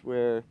is,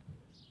 where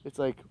it's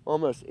like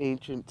almost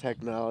ancient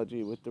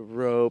technology with the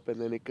rope, and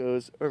then it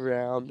goes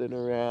around and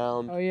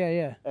around, Oh yeah,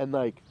 yeah. and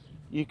like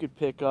you could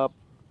pick up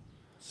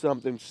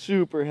something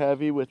super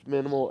heavy with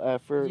minimal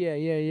effort Yeah,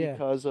 yeah, yeah.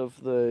 because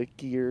of the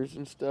gears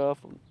and stuff.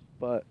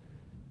 But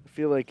I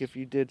feel like if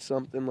you did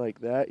something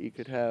like that, you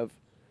could have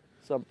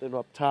something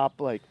up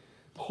top like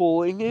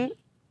pulling it,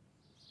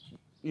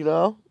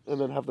 and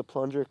then have the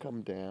plunger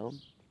come down.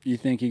 You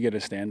think you get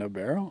a stand-up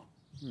barrel?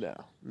 No.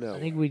 I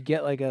think we'd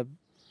get like a.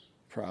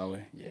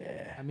 Probably.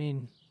 Yeah. I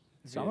mean,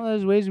 some Yeah. of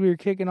those waves we were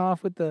kicking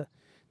off with the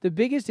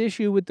biggest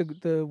issue with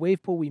the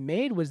wave pool we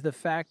made was the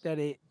fact that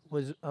it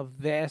was a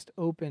vast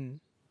open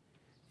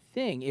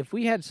thing. If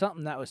we had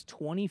something that was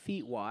 20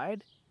 feet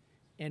wide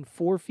and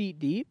 4 feet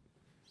deep,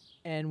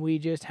 and we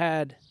just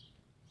had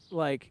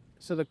like,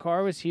 so the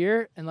car was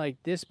here and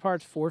like this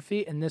part's 4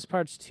 feet and this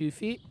part's 2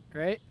 feet,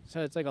 right?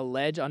 So it's like a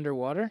ledge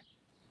underwater.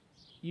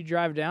 You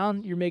drive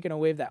down, you're making a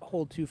wave that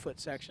whole 2-foot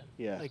section.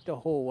 Yeah. Like the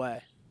whole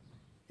way.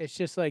 It's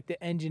just like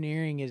the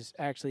engineering is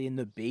actually in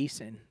the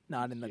basin,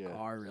 not in the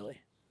car,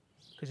 really.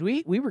 Because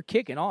we were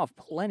kicking off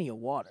plenty of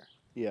water.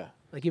 Yeah.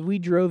 Like if we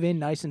drove in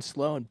nice and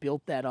slow and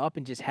built that up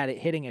and just had it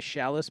hitting a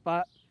shallow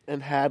spot,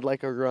 and had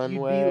like a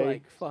runway. you'd be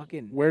like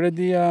fucking. Where did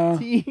the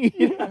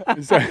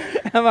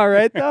Am I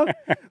right though?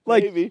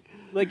 Like, Maybe.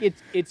 like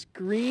it's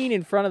green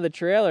in front of the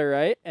trailer,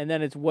 right? And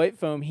then it's white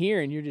foam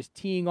here, and you're just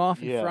teeing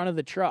off in front of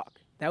the truck.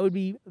 That would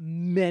be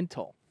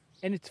mental.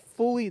 And it's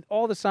fully,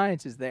 all the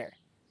science is there.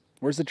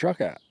 Where's the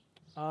truck at?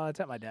 It's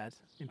at my dad's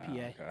in PA.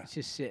 okay. It's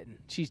just sitting.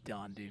 She's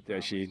done, dude.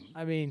 Does she?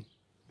 I mean,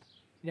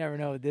 you never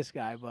know with this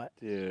guy, but.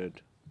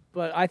 Dude.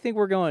 But I think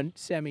we're going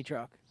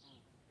semi-truck.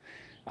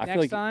 I Next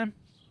feel like time,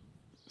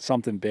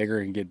 something bigger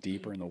and get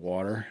deeper in the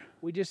water.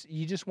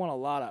 you just want a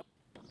lot of.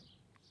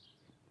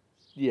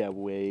 Yeah,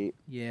 weight.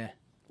 Yeah.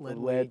 Lead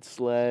weight.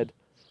 sled.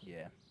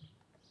 Yeah.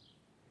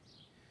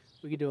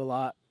 We could do a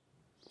lot.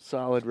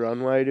 Solid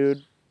runway,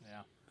 dude.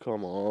 Yeah.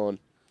 Come on.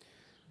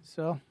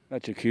 So.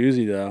 That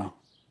jacuzzi though.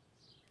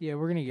 Yeah,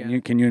 we're gonna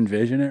get. Can you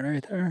envision it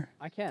right there?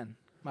 I can.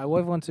 My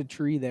wife wants a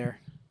tree there,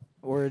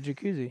 or a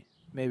jacuzzi,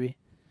 maybe.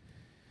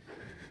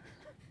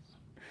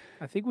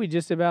 I think we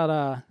just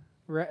about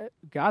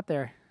got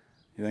there.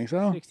 You think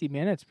so? 60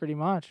 minutes, pretty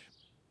much.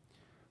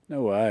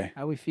 No way.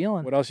 How we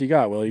feeling? What else you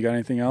got, Will? You got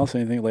anything else?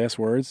 Anything? Last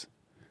words?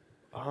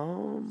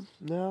 No,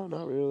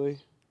 not really.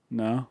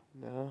 No.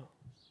 No.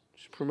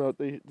 Just promote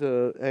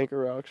the Anchor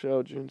Rock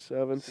show June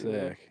 7th.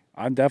 Sick.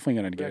 I'm definitely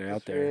gonna get Breakfast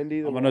out there.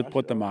 Randy, the I'm gonna Wash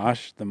put the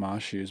show.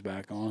 mosh shoes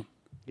back on.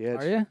 Yeah.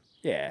 Are you?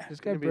 Yeah. This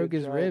guy gonna be broke a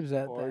his giant ribs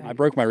at party. that. I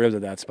broke my ribs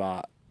at that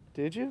spot.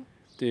 Did you?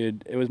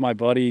 Dude, it was my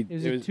buddy. It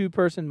was a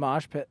 2-person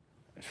mosh pit.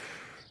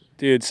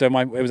 Dude, so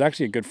it was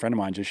actually a good friend of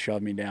mine just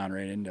shoved me down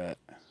right into it.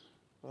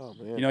 Oh,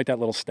 man. You know, like that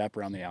little step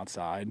around the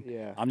outside?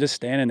 Yeah. I'm just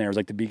standing there. It was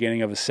like the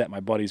beginning of a set my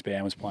buddy's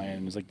band was playing.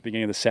 It was like the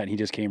beginning of the set, and he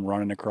just came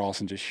running across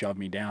and just shoved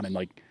me down. And,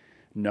 like,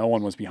 no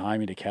one was behind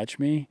me to catch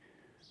me.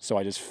 So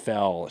I just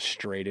fell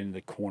straight into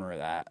the corner of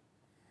that.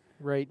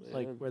 Right, Man.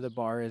 like where the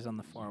bar is on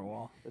the far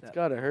wall. It's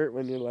got to hurt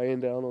when you're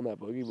laying down on that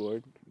boogie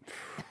board.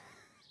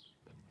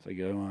 It's a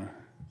good one.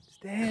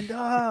 Stand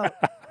up.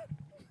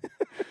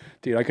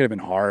 Dude, I could have been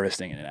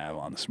harvesting in an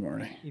Avalon this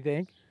morning. You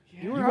think?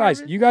 Yeah.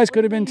 You guys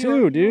could have been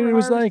too, dude. It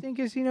was like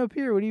Casino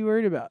Pier. What are you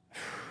worried about?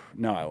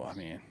 no, I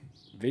mean,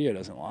 video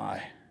doesn't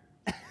lie.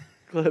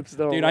 Clips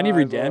don't Dude, I need lie,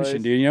 redemption,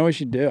 boys. dude. You know what we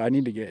should do? I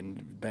need to get in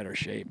better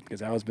shape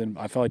because I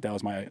felt like that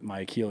was my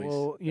Achilles.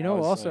 Well, you That know,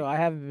 was, also, like-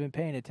 I haven't been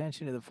paying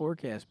attention to the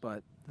forecast,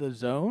 but the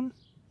zone,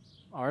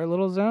 our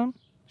little zone,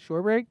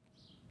 shore break,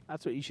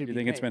 that's what you should You be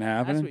think it's paying- been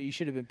happening? That's what you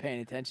should have been paying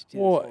attention to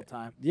Well, this whole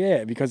time.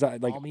 yeah, because I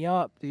like. Call me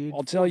up, dude.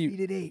 I'll tell 4 you- feet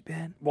at 8,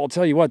 Ben. Well, I'll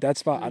tell you what. That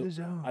spot, Go to the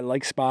zone. I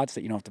like spots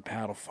that you don't have to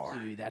paddle far.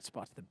 Dude, that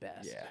spot's the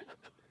best. Yeah.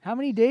 How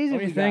many days Don't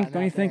have you we think? gotten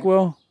Don't you out think, there?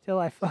 Will? Till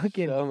I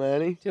fucking, So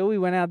many. till we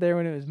went out there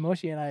when it was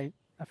mushy and I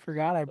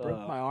forgot I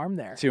broke my arm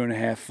there.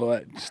 2.5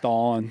 foot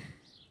stalling.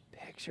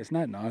 Picture. Isn't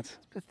that nuts?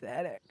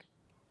 Pathetic.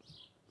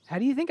 How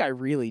do you think I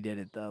really did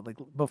it though? Like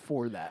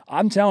before that,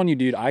 I'm telling you,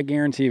 dude. I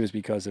guarantee it was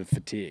because of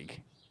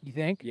fatigue. you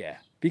think? Yeah.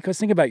 Because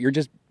think about it,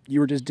 you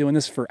were just doing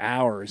this for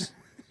hours.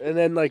 And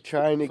then, like,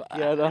 trying to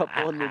get up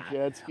on the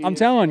jet ski. I'm and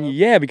telling you, stuff.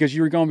 yeah, because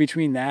you were going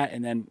between that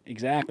and then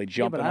exactly Yeah,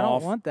 jumping but I don't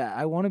off. want that.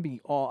 I want to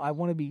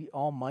be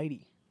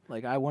almighty.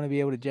 Like I want to be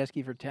able to jet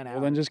ski for 10 hours.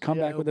 Well, then just come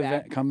Yeah, back no with a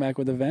back. come back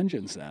with a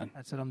vengeance. Then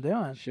That's what I'm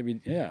doing. should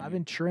be I've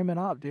been trimming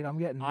up, dude. I'm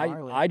getting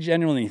gnarly. I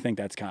genuinely think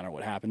that's kind of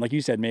what happened. Like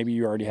you said, maybe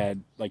you already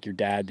had like your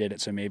dad did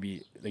it, so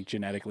maybe like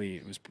genetically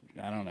it was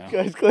I don't know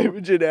Guys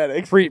claiming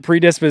genetics.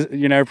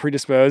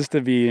 predisposed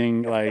to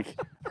being like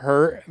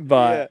hurt,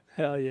 but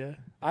Hell yeah.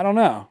 I don't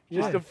know.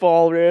 Just a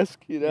fall risk,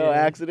 Yeah.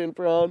 accident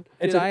prone.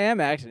 It's Dude, a I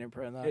am accident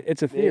prone though.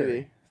 it's a theory.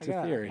 Maybe. It's a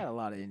I theory. got a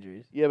lot of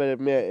injuries. Yeah, but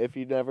admit, if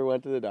you never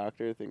went to the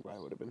doctor, I think I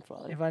would have been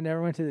fine. If I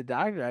never went to the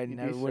doctor, I You'd be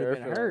never would have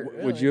been surfing. hurt. Would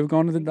really. you have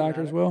gone to the Think about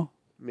doctor as it. well?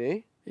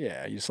 Me?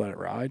 Yeah, you just let it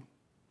ride.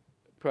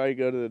 Probably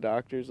go to the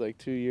doctors like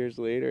 2 years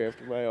later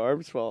after my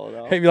arm's falling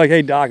off. Hey, be like,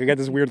 hey doc, I got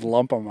this weird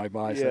lump on my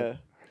bicep.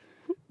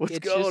 Yeah. What's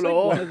It's going just like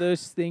on? one of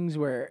those things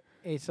where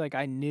it's like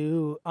I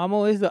knew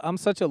I'm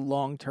such a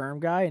long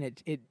term guy, and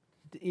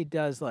it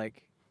does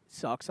like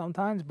suck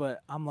sometimes,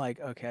 but I'm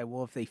like, okay,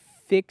 well if they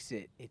fix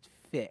it, it's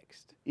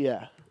fixed.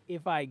 Yeah.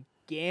 If I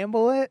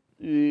gamble it,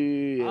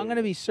 Yeah. I'm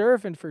gonna be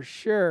surfing for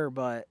sure,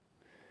 but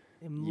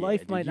Yeah,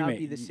 life dude, might you not made-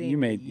 be the same. You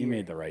in a made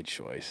year. the right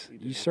choice. You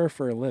You did. surf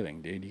for a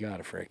living, dude. You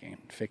gotta freaking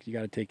fix. You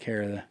gotta take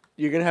care of the.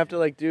 You're gonna have to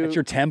like do. That's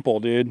your temple,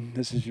 dude.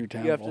 This is your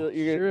temple. you have to.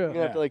 You're True. gonna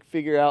have Yeah. to like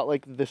figure out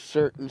like the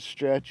certain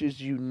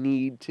stretches you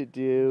need to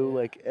do Yeah.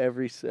 like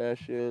every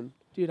session.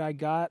 Dude, I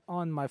got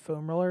on my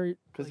foam roller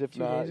Because like if 2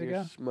 not, days you're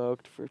ago.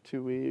 smoked for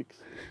 2 weeks.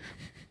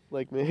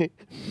 Like me.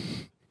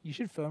 You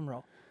should foam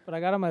roll. But I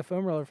got on my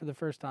foam roller for the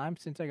first time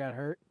since I got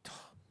hurt.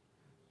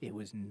 It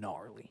was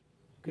gnarly.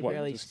 Could What,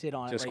 barely sit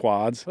on Just it. Like,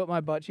 quads. put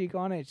my butt cheek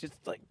on it. It's just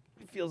like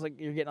it feels like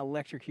you're getting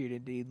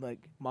electrocuted, dude. Like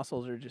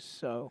muscles are just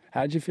so.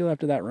 How did you feel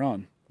after that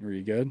run? Were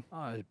you good? Oh,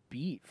 I was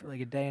beat for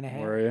like a day and a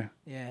half. Were you?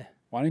 Yeah,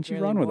 Why didn't you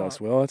Barely run with walk.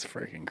 us, Will? That's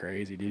freaking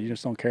crazy, dude. You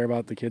just don't care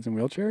about the kids in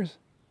wheelchairs?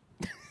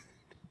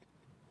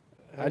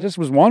 I just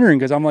was wondering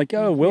because I'm like,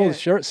 yo, Will is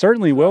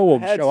certainly Will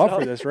I had show up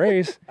for some- this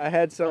race. I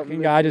had something. Fucking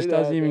to guy do just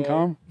doesn't that even day.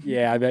 come.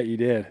 Yeah, I bet you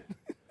did.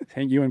 I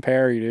think you and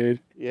Perry, dude.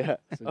 Yeah.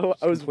 It's a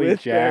I was complete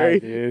with jag, Barry.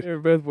 dude. They were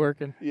both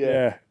working.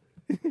 Yeah.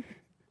 It's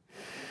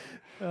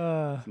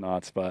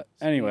nuts, but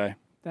anyway.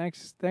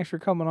 Thanks for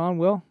coming on,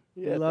 Will.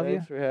 Yeah. love you.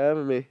 Thanks for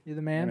having me. You're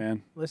the Yeah, man.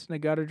 man. Listen to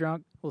Gutter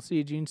Drunk. We'll see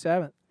you June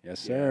 7th. Yes,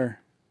 sir.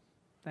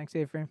 Thanks,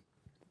 A-Frame.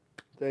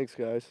 Thanks,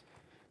 guys.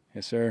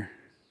 Yes, sir.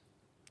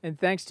 And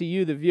thanks to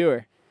you, the viewer.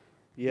 'Cause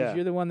Yeah.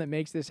 You're the one that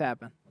makes this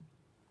happen.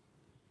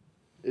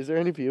 Is there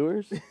any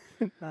viewers?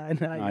 Not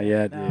Not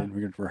yet, no.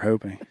 dude. We're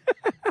hoping.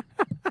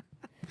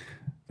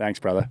 Thanks,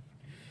 brother.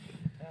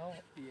 Hell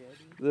yeah,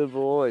 dude. The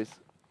boys.